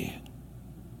dropped his head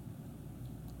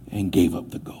and gave up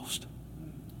the ghost.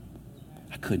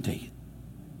 I couldn't take it.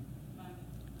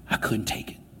 I couldn't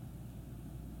take it.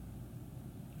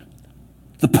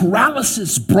 The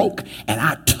paralysis broke and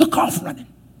I took off running.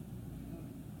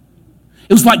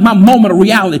 It was like my moment of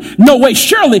reality. No way,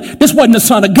 surely this wasn't the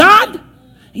Son of God.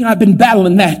 You know, I've been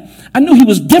battling that. I knew he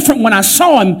was different when I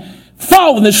saw him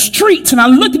fall in the streets and I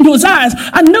looked into his eyes.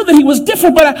 I knew that he was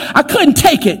different, but I couldn't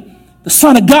take it. The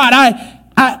Son of God,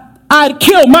 I'd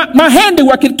killed. My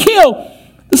handiwork had killed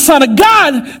the Son of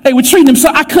God. They were treating him so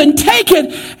I couldn't take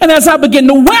it. And as I began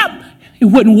to weep, it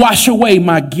wouldn't wash away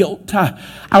my guilt.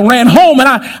 I ran home and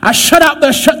I shut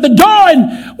the door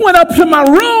and went up to my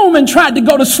room and tried to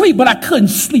go to sleep, but I couldn't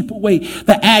sleep away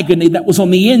the agony that was on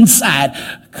the inside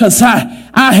because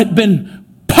I had been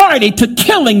party to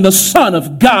killing the Son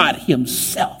of God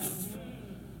himself.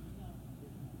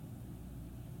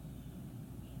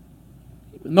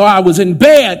 Even though I was in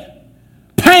bed,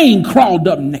 pain crawled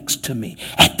up next to me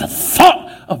at the thought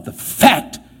of the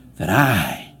fact that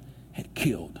I had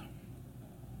killed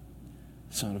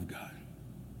the Son of God.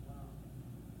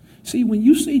 See, when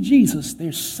you see Jesus,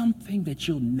 there's something that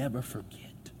you'll never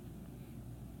forget.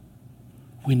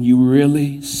 When you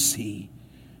really see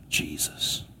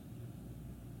Jesus.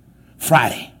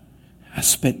 Friday, I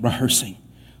spent rehearsing.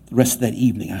 The rest of that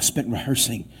evening, I spent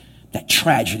rehearsing that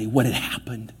tragedy, what had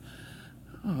happened.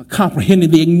 Comprehending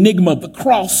the enigma of the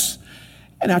cross.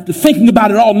 And after thinking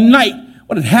about it all night,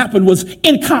 what had happened was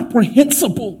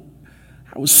incomprehensible.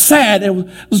 I was sad. It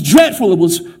was dreadful. It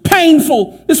was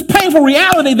painful. This painful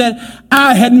reality that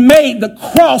I had made the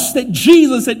cross that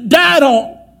Jesus had died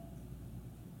on.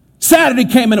 Saturday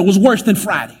came and it was worse than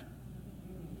Friday.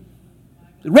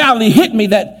 The reality hit me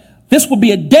that this would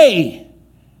be a day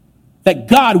that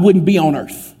God wouldn't be on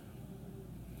earth.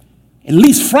 At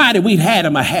least Friday we'd had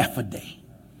him a half a day.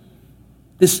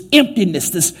 This emptiness,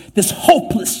 this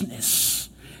hopelessness.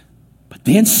 But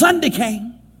then Sunday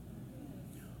came.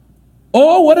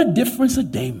 Oh, what a difference a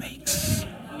day makes.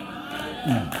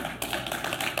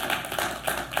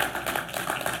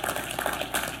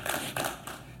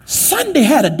 Sunday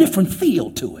had a different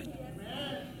feel to it.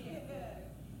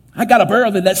 I got up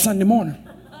early that Sunday morning.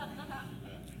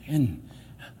 And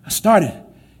I started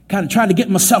kind of trying to get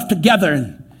myself together.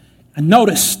 And I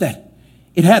noticed that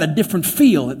it had a different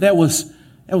feel. There was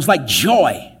like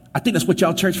joy. I think that's what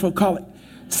y'all church folk call it.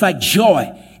 It's like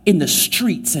joy in the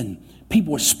streets, and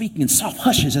people were speaking in soft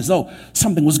hushes as though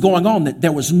something was going on, that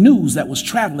there was news that was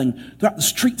traveling throughout the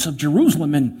streets of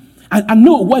Jerusalem. And I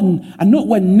knew it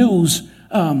wasn't news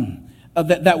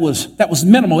that was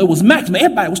minimal. It was maximum.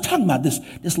 Everybody was talking about this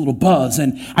little buzz.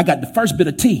 And I got the first bit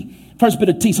of tea.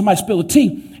 Somebody spilled a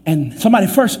tea, and somebody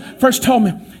first told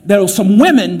me there was some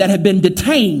women that had been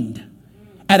detained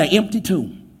at an empty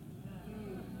tomb.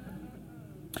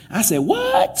 I said,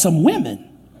 what? Some women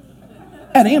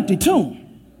at an empty tomb?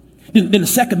 Then the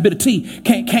second bit of tea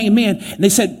came in, and they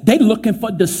said they're looking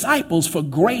for disciples for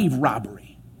grave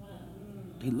robbery.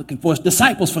 They're looking for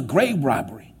disciples for grave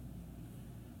robbery.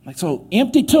 Like, so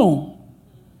empty tomb,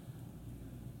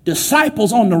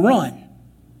 disciples on the run.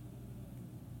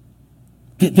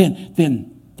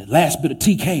 Then the last bit of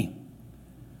tea came.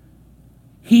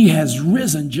 He has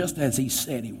risen just as he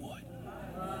said he would.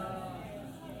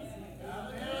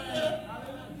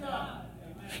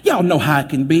 Y'all know how it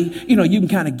can be. You know, you can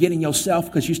kind of get in yourself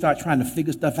because you start trying to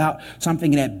figure stuff out. So I'm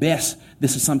thinking at best,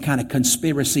 this is some kind of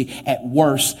conspiracy. At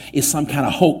worst, it's some kind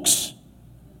of hoax.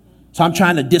 So I'm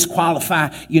trying to disqualify,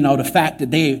 the fact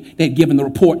that they'd given the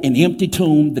report, an empty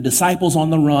tomb, the disciples on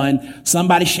the run,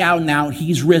 somebody shouting out,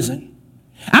 he's risen.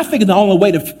 I figured the only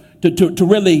way to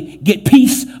really get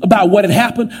peace about what had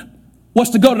happened was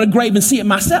to go to the grave and see it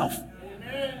myself.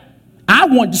 I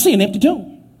wanted to see an empty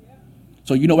tomb.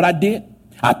 So you know what I did?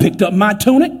 I picked up my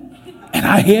tunic and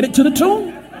I headed to the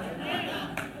tomb.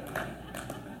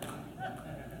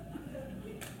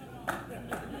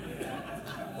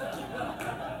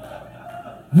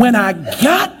 When I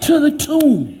got to the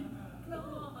tomb,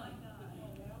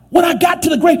 when I got to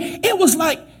the grave, it was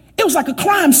like a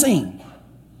crime scene.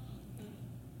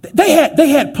 They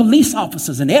had police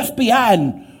officers and FBI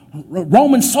and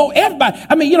Roman soldiers, everybody.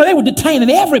 I mean, they were detaining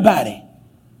everybody.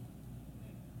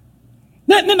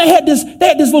 Then they had this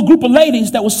little group of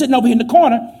ladies that was sitting over here in the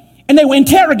corner, and they were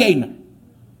interrogating her.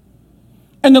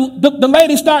 And the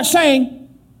lady started saying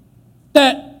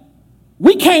that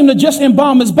we came to just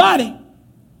embalm his body,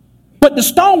 but the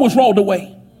stone was rolled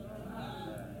away,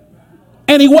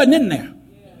 and he wasn't in there.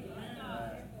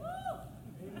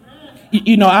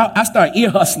 I started ear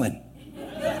hustling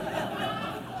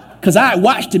because I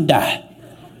watched him die.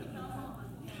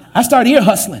 I started ear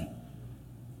hustling.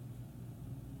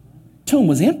 Tomb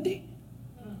was empty.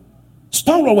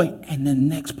 Stone rolled away. And then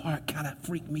the next part kind of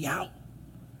freaked me out.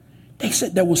 They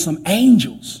said there were some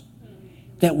angels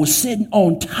that were sitting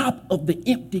on top of the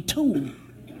empty tomb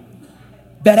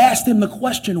that asked him the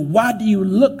question, why do you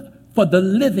look for the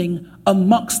living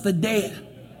amongst the dead?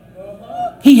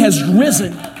 He has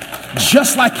risen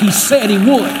just like he said he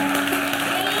would.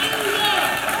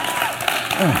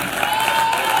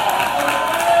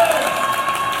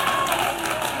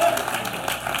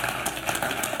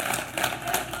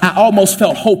 I almost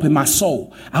felt hope in my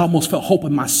soul.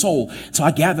 So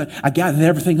I gathered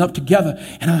everything up together,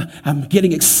 and I'm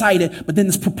getting excited. But then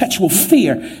this perpetual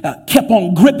fear kept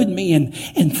on gripping me.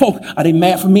 And folk, are they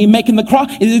mad for me making the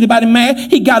cross? Is anybody mad?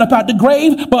 He got up out the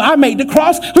grave, but I made the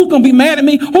cross. Who's gonna be mad at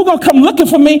me? Who's gonna come looking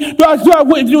for me?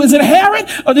 Is it Herod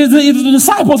or is it the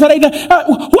disciples? Are they?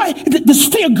 What? This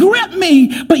fear gripped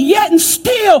me, but yet and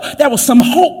still there was some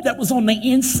hope that was on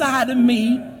the inside of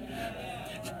me.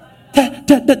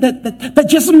 That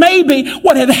just maybe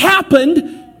what had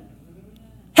happened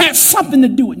had something to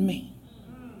do with me.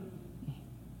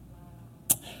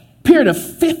 Period of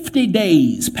 50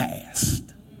 days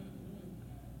passed.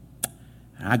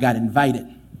 I got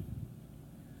invited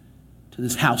to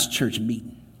this house church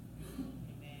meeting.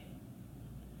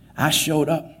 I showed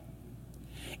up.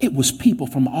 It was people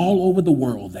from all over the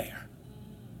world there.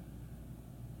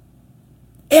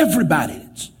 Everybody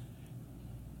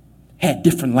had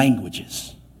different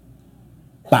languages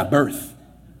by birth,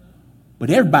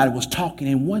 but everybody was talking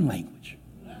in one language.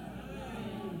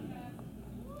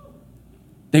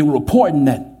 They were reporting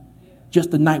that just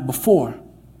the night before,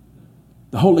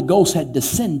 the Holy Ghost had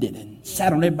descended and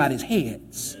sat on everybody's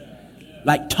heads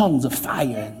like tongues of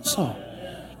fire. And so,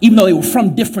 even though they were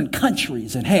from different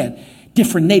countries and had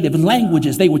different native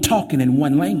languages, they were talking in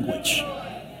one language.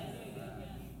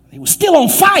 They were still on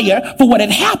fire for what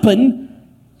had happened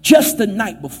just the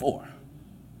night before.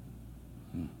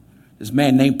 This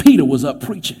man named Peter was up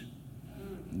preaching.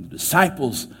 And the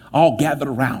disciples all gathered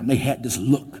around. They had this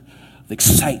look of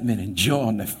excitement and joy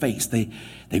on their face. They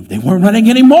weren't running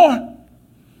anymore.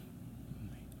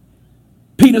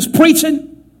 Peter's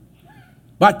preaching.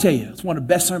 But I tell you, it's one of the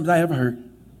best sermons I ever heard.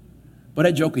 But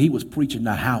that joker, he was preaching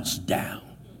the house down.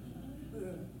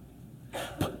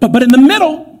 But in the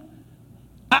middle,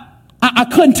 I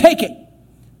couldn't take it.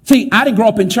 See, I didn't grow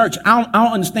up in church. I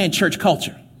don't understand church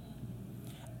culture.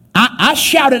 I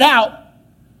shouted out,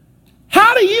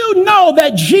 how do you know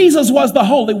that Jesus was the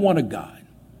Holy One of God?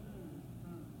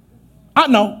 I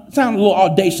know, it sounds a little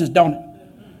audacious, don't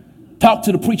it? Talk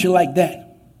to the preacher like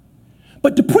that.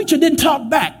 But the preacher didn't talk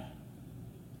back.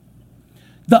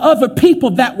 The other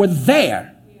people that were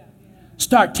there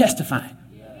start testifying.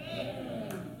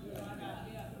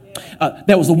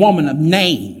 There was a woman of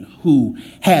Nain who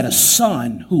had a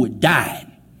son who had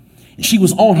died. And she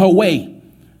was on her way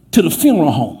to the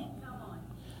funeral home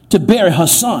to bury her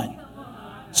son.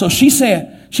 So she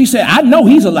said, I know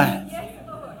he's alive.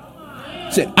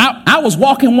 Said, I was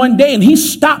walking one day and he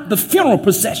stopped the funeral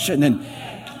procession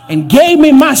and gave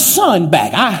me my son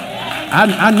back.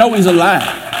 I know he's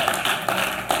alive.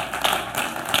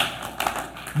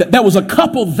 There was a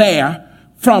couple there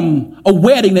from a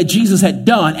wedding that Jesus had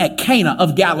done at Cana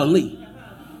of Galilee.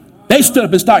 They stood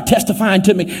up and started testifying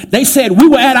to me. They said, we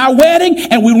were at our wedding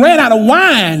and we ran out of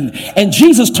wine and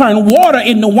Jesus turned water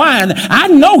into wine. I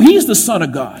know he's the Son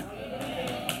of God.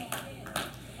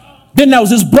 Then there was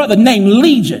this brother named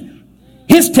Legion.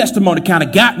 His testimony kind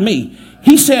of got me.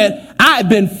 He said, I had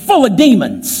been full of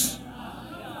demons.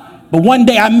 But one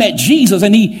day I met Jesus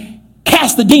and he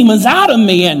cast the demons out of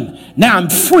me and now I'm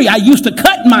free. I used to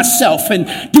cut myself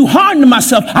and do harm to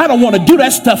myself. I don't want to do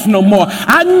that stuff no more.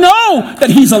 I know that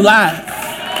he's alive.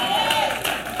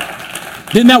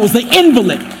 Then there was the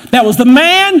invalid. That was the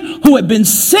man who had been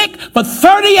sick for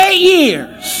 38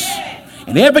 years.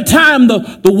 And every time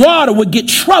the water would get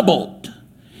troubled,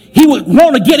 He would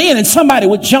want to get in and somebody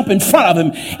would jump in front of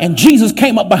him. And Jesus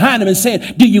came up behind him and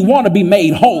said, do you want to be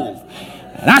made whole?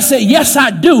 And I said, yes,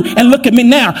 I do. And look at me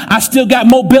now. I still got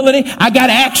mobility. I got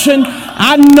action.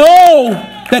 I know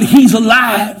that he's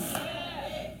alive.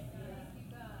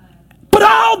 But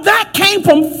all that came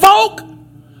from folk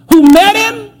who met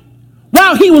him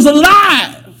while he was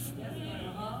alive.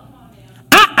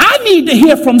 I need to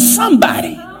hear from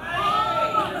somebody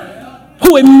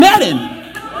who had met him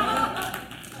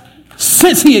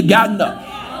since he had gotten up.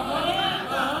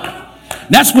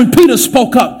 That's when Peter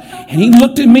spoke up and he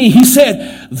looked at me. He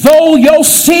said, though your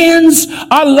sins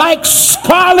are like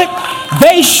scarlet,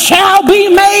 they shall be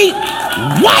made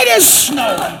white as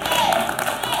snow.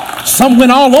 Some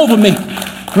went all over me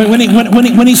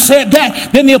when he said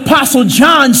that. Then the Apostle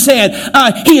John said,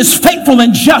 he is faithful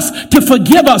and just to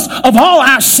forgive us of all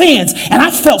our sins. And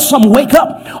I felt some wake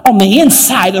up on the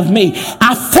inside of me.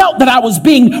 I felt that I was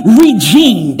being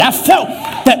regened. I felt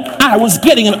that I was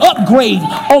getting an upgrade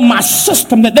on my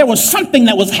system, that there was something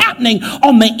that was happening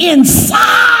on the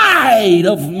inside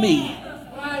of me.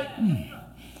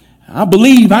 I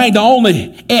believe I ain't the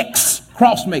only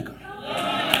ex-crossmaker.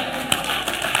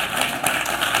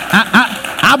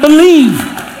 I believe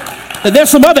that there's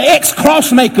some other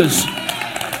ex-crossmakers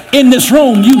in this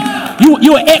room.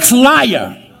 You're an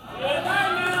ex-liar.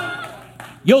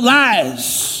 Your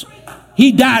lies,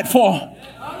 he died for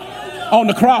on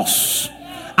the cross.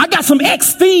 I got some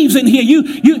ex-thieves in here. You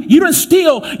didn't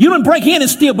steal, you didn't break in and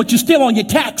steal, but you steal on your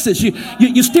taxes.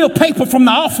 You steal paper from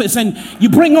the office and you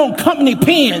bring on company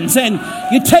pens and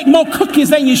you take more cookies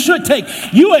than you should take.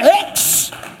 You an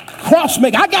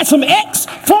ex-crossmaker. I got some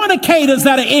ex-fornicators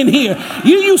that are in here.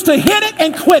 You used to hit it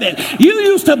and quit it. You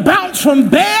used to bounce from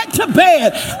bed to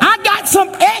bed. I got some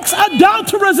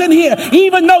ex-adulterers in here.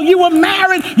 Even though you were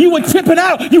married, you would tip it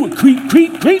out. You would creep.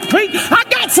 I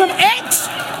got some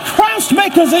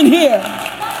ex-crossmakers in here.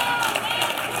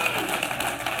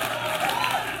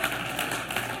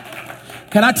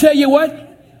 Can I tell you what?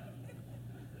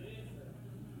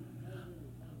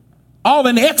 All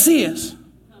an ex is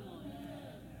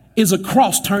a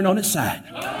cross turned on its side.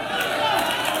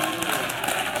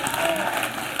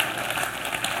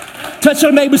 Touch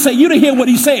your neighbor and say, you didn't hear what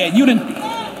he said. You didn't.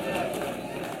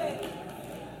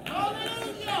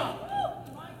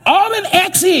 All an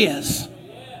ex is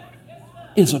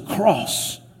a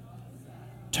cross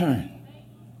turned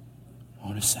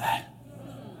on its side.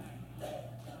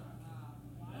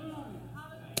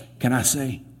 Can I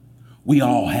say, we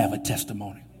all have a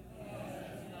testimony.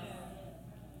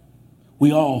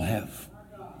 We all have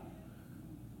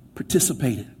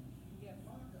participated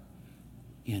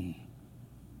in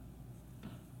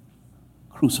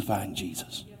crucifying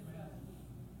Jesus.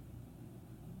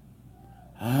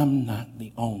 I'm not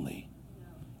the only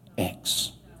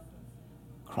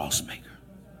ex-crossmaker.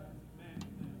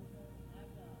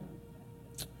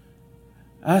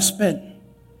 I spent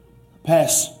the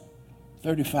past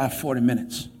 35, 40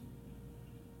 minutes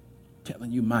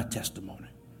telling you my testimony,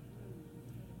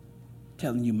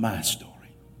 telling you my story.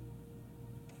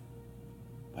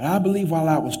 But I believe while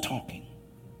I was talking,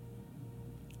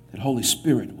 that Holy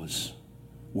Spirit was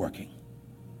working.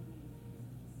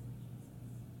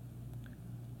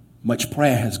 Much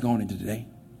prayer has gone into today.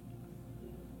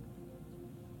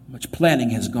 Much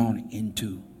planning has gone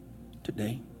into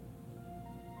today.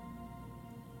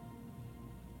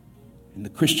 In the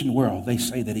Christian world, they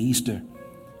say that Easter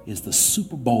is the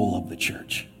Super Bowl of the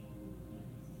church.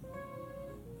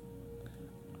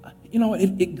 You know,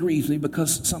 it grieves me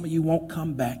because some of you won't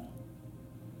come back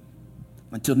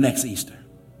until next Easter.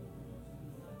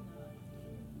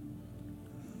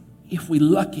 If we're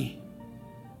lucky,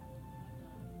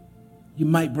 you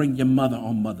might bring your mother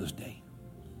on Mother's Day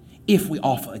if we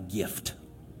offer a gift.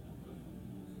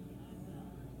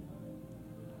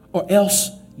 Or else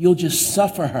you'll just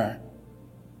suffer her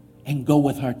and go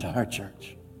with her to her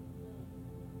church.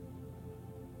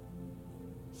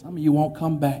 Some of you won't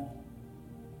come back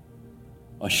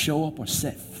or show up or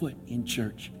set foot in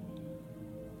church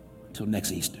until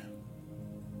next Easter.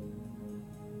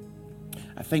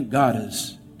 I think God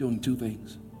is doing two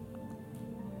things.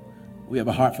 We have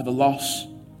a heart for the lost.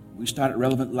 We started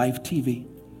Relevant Life TV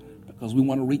because we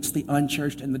want to reach the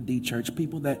unchurched and the de-churched,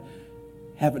 people that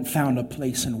haven't found a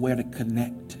place and where to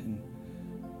connect. And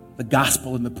the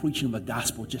gospel and the preaching of the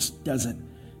gospel just doesn't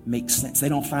make sense. They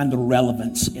don't find the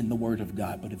relevance in the Word of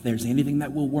God. But if there's anything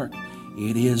that will work,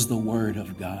 it is the Word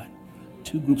of God.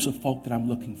 Two groups of folk that I'm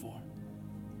looking for.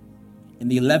 In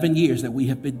the 11 years that we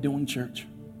have been doing church,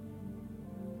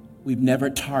 we've never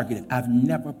targeted. I've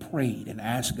never prayed and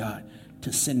asked God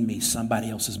to send me somebody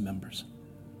else's members.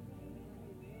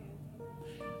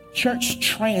 Church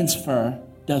transfer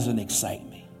doesn't excite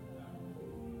me.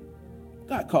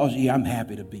 God calls you, I'm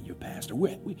happy to be your pastor.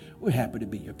 We're happy to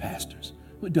be your pastors.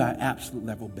 We'll do our absolute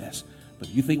level best. But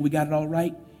if you think we got it all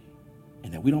right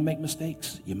and that we don't make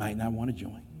mistakes, you might not want to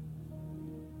join.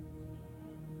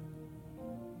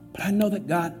 But I know that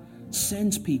God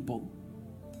sends people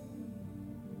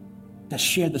that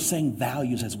share the same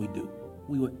values as we do.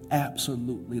 We would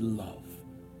absolutely love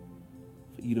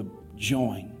for you to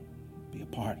join, be a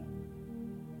part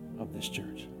of this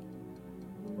church.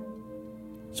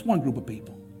 It's one group of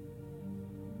people.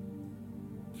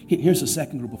 Here's the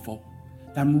second group of folk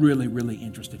that I'm really, really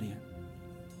interested in.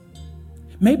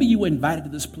 Maybe you were invited to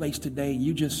this place today and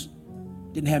you just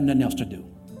didn't have nothing else to do.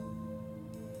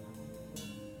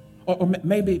 Or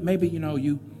maybe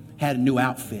you had a new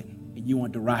outfit and you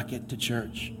wanted to rock it to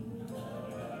church.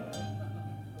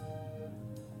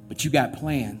 But you got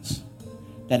plans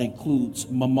that includes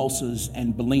mimosas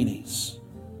and bellinis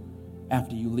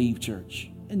after you leave church,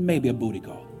 and maybe a booty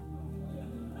call.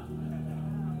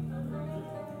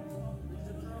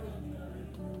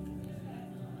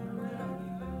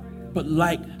 But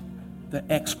like the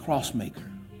ex-Crossmaker,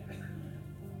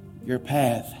 your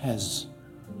path has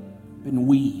been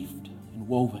weaved and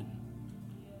woven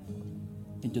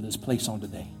into this place on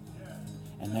today.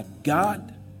 And that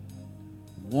God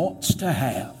wants to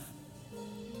have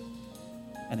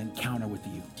an encounter with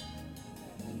you.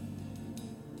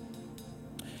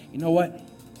 You know what?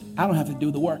 I don't have to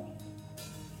do the work.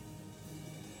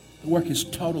 The work is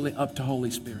totally up to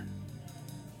Holy Spirit.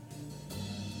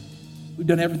 We've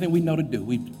done everything we know to do.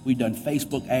 We've done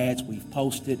Facebook ads, we've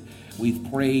posted, we've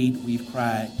prayed, we've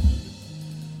cried,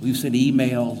 we've sent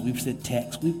emails, we've sent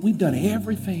texts. We've done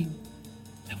everything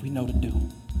that we know to do.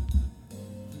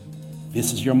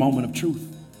 This is your moment of truth.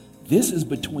 This is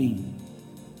between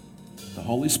the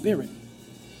Holy Spirit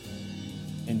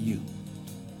and you.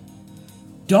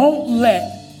 Don't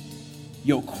let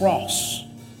your cross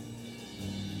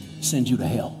send you to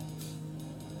hell.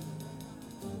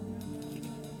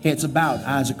 Heads are bowed,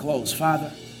 eyes are closed.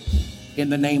 Father, in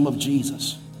the name of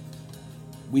Jesus,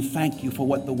 we thank you for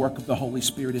what the work of the Holy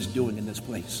Spirit is doing in this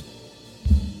place.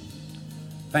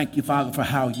 Thank you, Father, for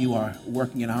how you are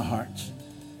working in our hearts.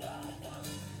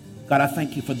 God, I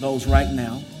thank you for those right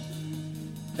now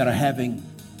that are having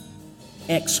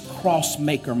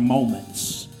ex-Crossmaker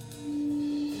moments,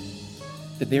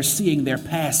 that they're seeing their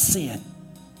past sin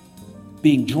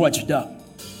being drudged up,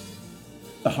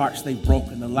 the hearts they've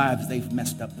broken, the lives they've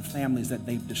messed up, the families that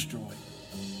they've destroyed.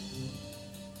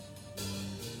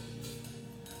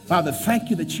 Father, thank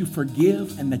you that you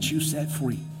forgive and that you set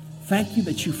free. Thank you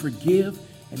that you forgive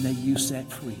and that you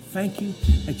set free. Thank you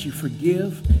that you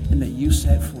forgive and that you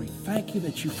set free. Thank you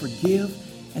that you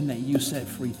forgive and that you set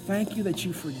free. Thank you that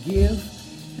you forgive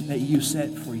and that you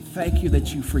set free. Thank you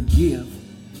that you forgive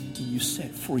and you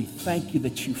set free. Thank you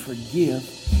that you forgive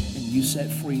and you set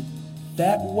free.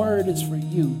 That word is for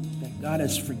you, that God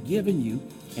has forgiven you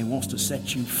and wants to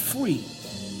set you free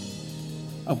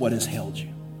of what has held you.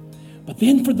 But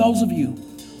then for those of you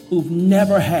who've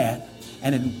never had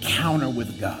an encounter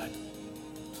with God,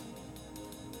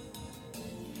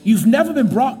 you've never been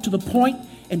brought to the point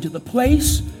and to the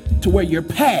place to where your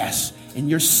past and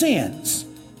your sins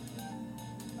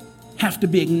have to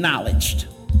be acknowledged.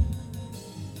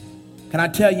 Can I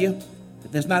tell you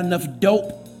that there's not enough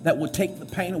dope that will take the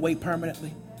pain away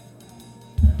permanently?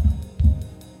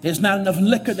 There's not enough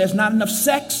liquor. There's not enough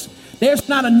sex. There's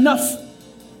not enough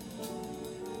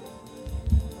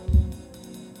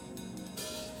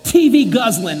TV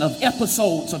guzzling of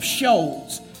episodes of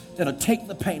shows that'll take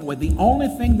the pain away. The only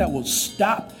thing that will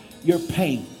stop your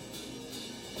pain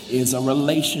is a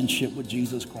relationship with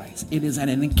Jesus Christ. It is an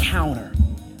encounter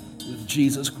with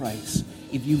Jesus Christ.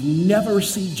 If you've never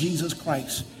received Jesus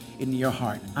Christ in your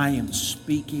heart, I am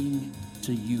speaking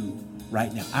to you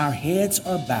right now. Our heads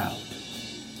are bowed.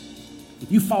 If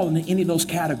you fall into any of those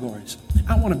categories,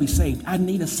 I want to be saved. I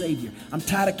need a Savior. I'm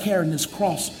tired of carrying this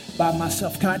cross by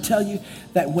myself. Can I tell you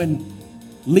that when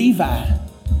Levi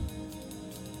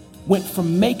went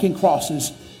from making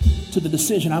crosses to the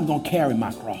decision, I'm going to carry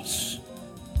my cross.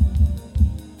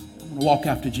 I'm going to walk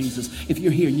after Jesus. If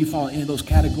you're here and you fall in any of those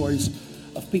categories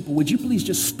of people, would you please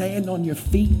just stand on your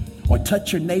feet or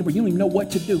touch your neighbor? You don't even know what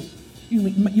to do.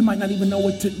 You might not even know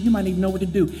what to. You might even know what to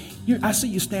do. I see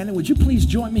you standing. Would you please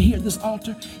join me here at this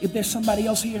altar? If there's somebody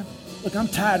else here, look, I'm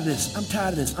tired of this. I'm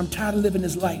tired of this. I'm tired of living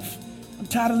this life. I'm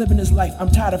tired of living this life.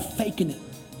 I'm tired of faking it.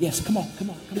 Yes, come on.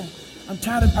 I'm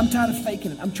tired of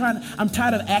faking it. I'm tired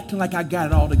of acting like I got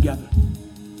it all together.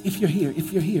 If you're here,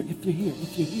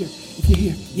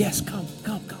 yes, come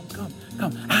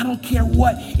I don't care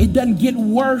what. It doesn't get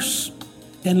worse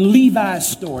than Levi's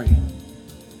story.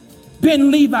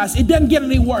 Ben Levi's, it doesn't get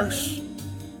any worse.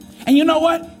 And you know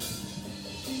what?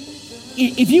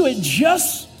 If you had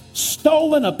just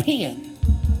stolen a pen,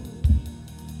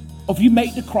 or if you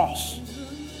made the cross,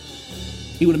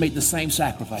 he would have made the same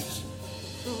sacrifice.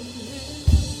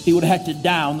 He would have had to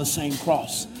die on the same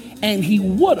cross. And he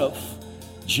would have,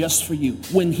 just for you.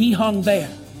 When he hung there,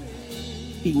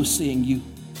 he was seeing you.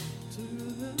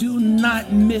 Do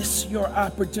not miss your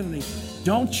opportunity.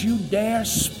 Don't you dare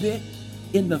spit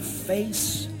in the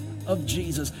face of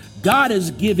Jesus. God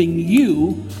is giving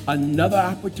you another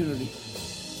opportunity.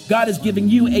 God is giving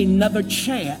you another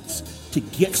chance to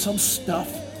get some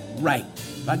stuff right.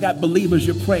 If I got believers,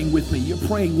 you're praying with me. You're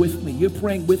praying with me. You're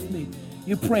praying with me.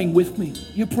 You're praying with me.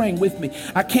 You're praying with me.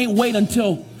 I can't wait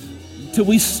until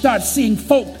we start seeing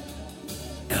folk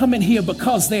come in here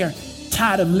because they're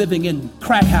tired of living in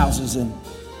crack houses. And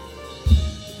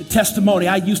the testimony,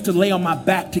 I used to lay on my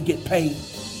back to get paid.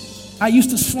 I used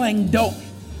to sling dope.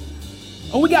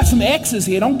 Oh, we got some exes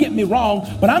here, don't get me wrong,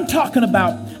 but I'm talking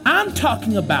about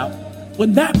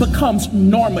when that becomes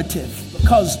normative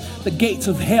because the gates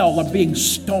of hell are being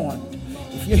stormed.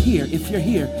 If you're here,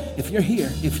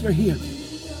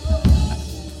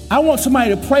 I want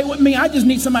somebody to pray with me. I just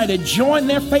need somebody to join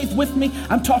their faith with me.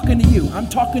 I'm talking to you. I'm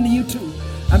talking to you too.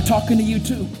 I'm talking to you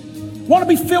too. Want to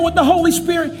be filled with the Holy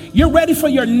Spirit? You're ready for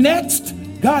your next?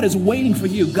 God is waiting for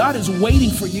you. God is waiting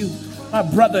for you, my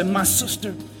brother and my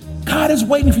sister. God is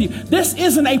waiting for you. This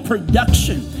isn't a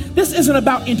production. This isn't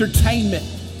about entertainment.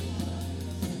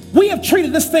 We have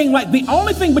treated this thing like the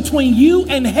only thing between you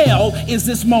and hell is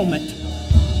this moment.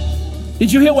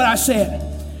 Did you hear what I said?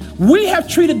 We have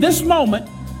treated this moment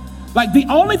like the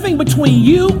only thing between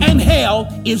you and hell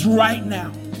is right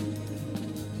now.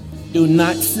 Do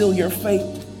not seal your fate.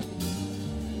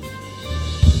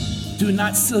 Do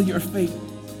not seal your fate.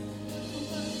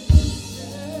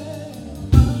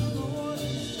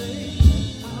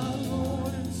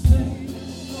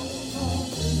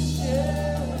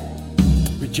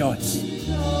 Rejoice.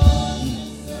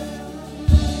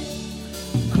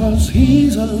 'Cause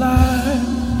he's alive.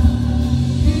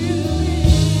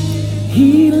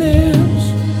 He lives.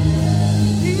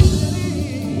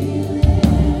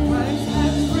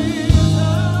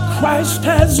 Christ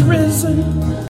has risen.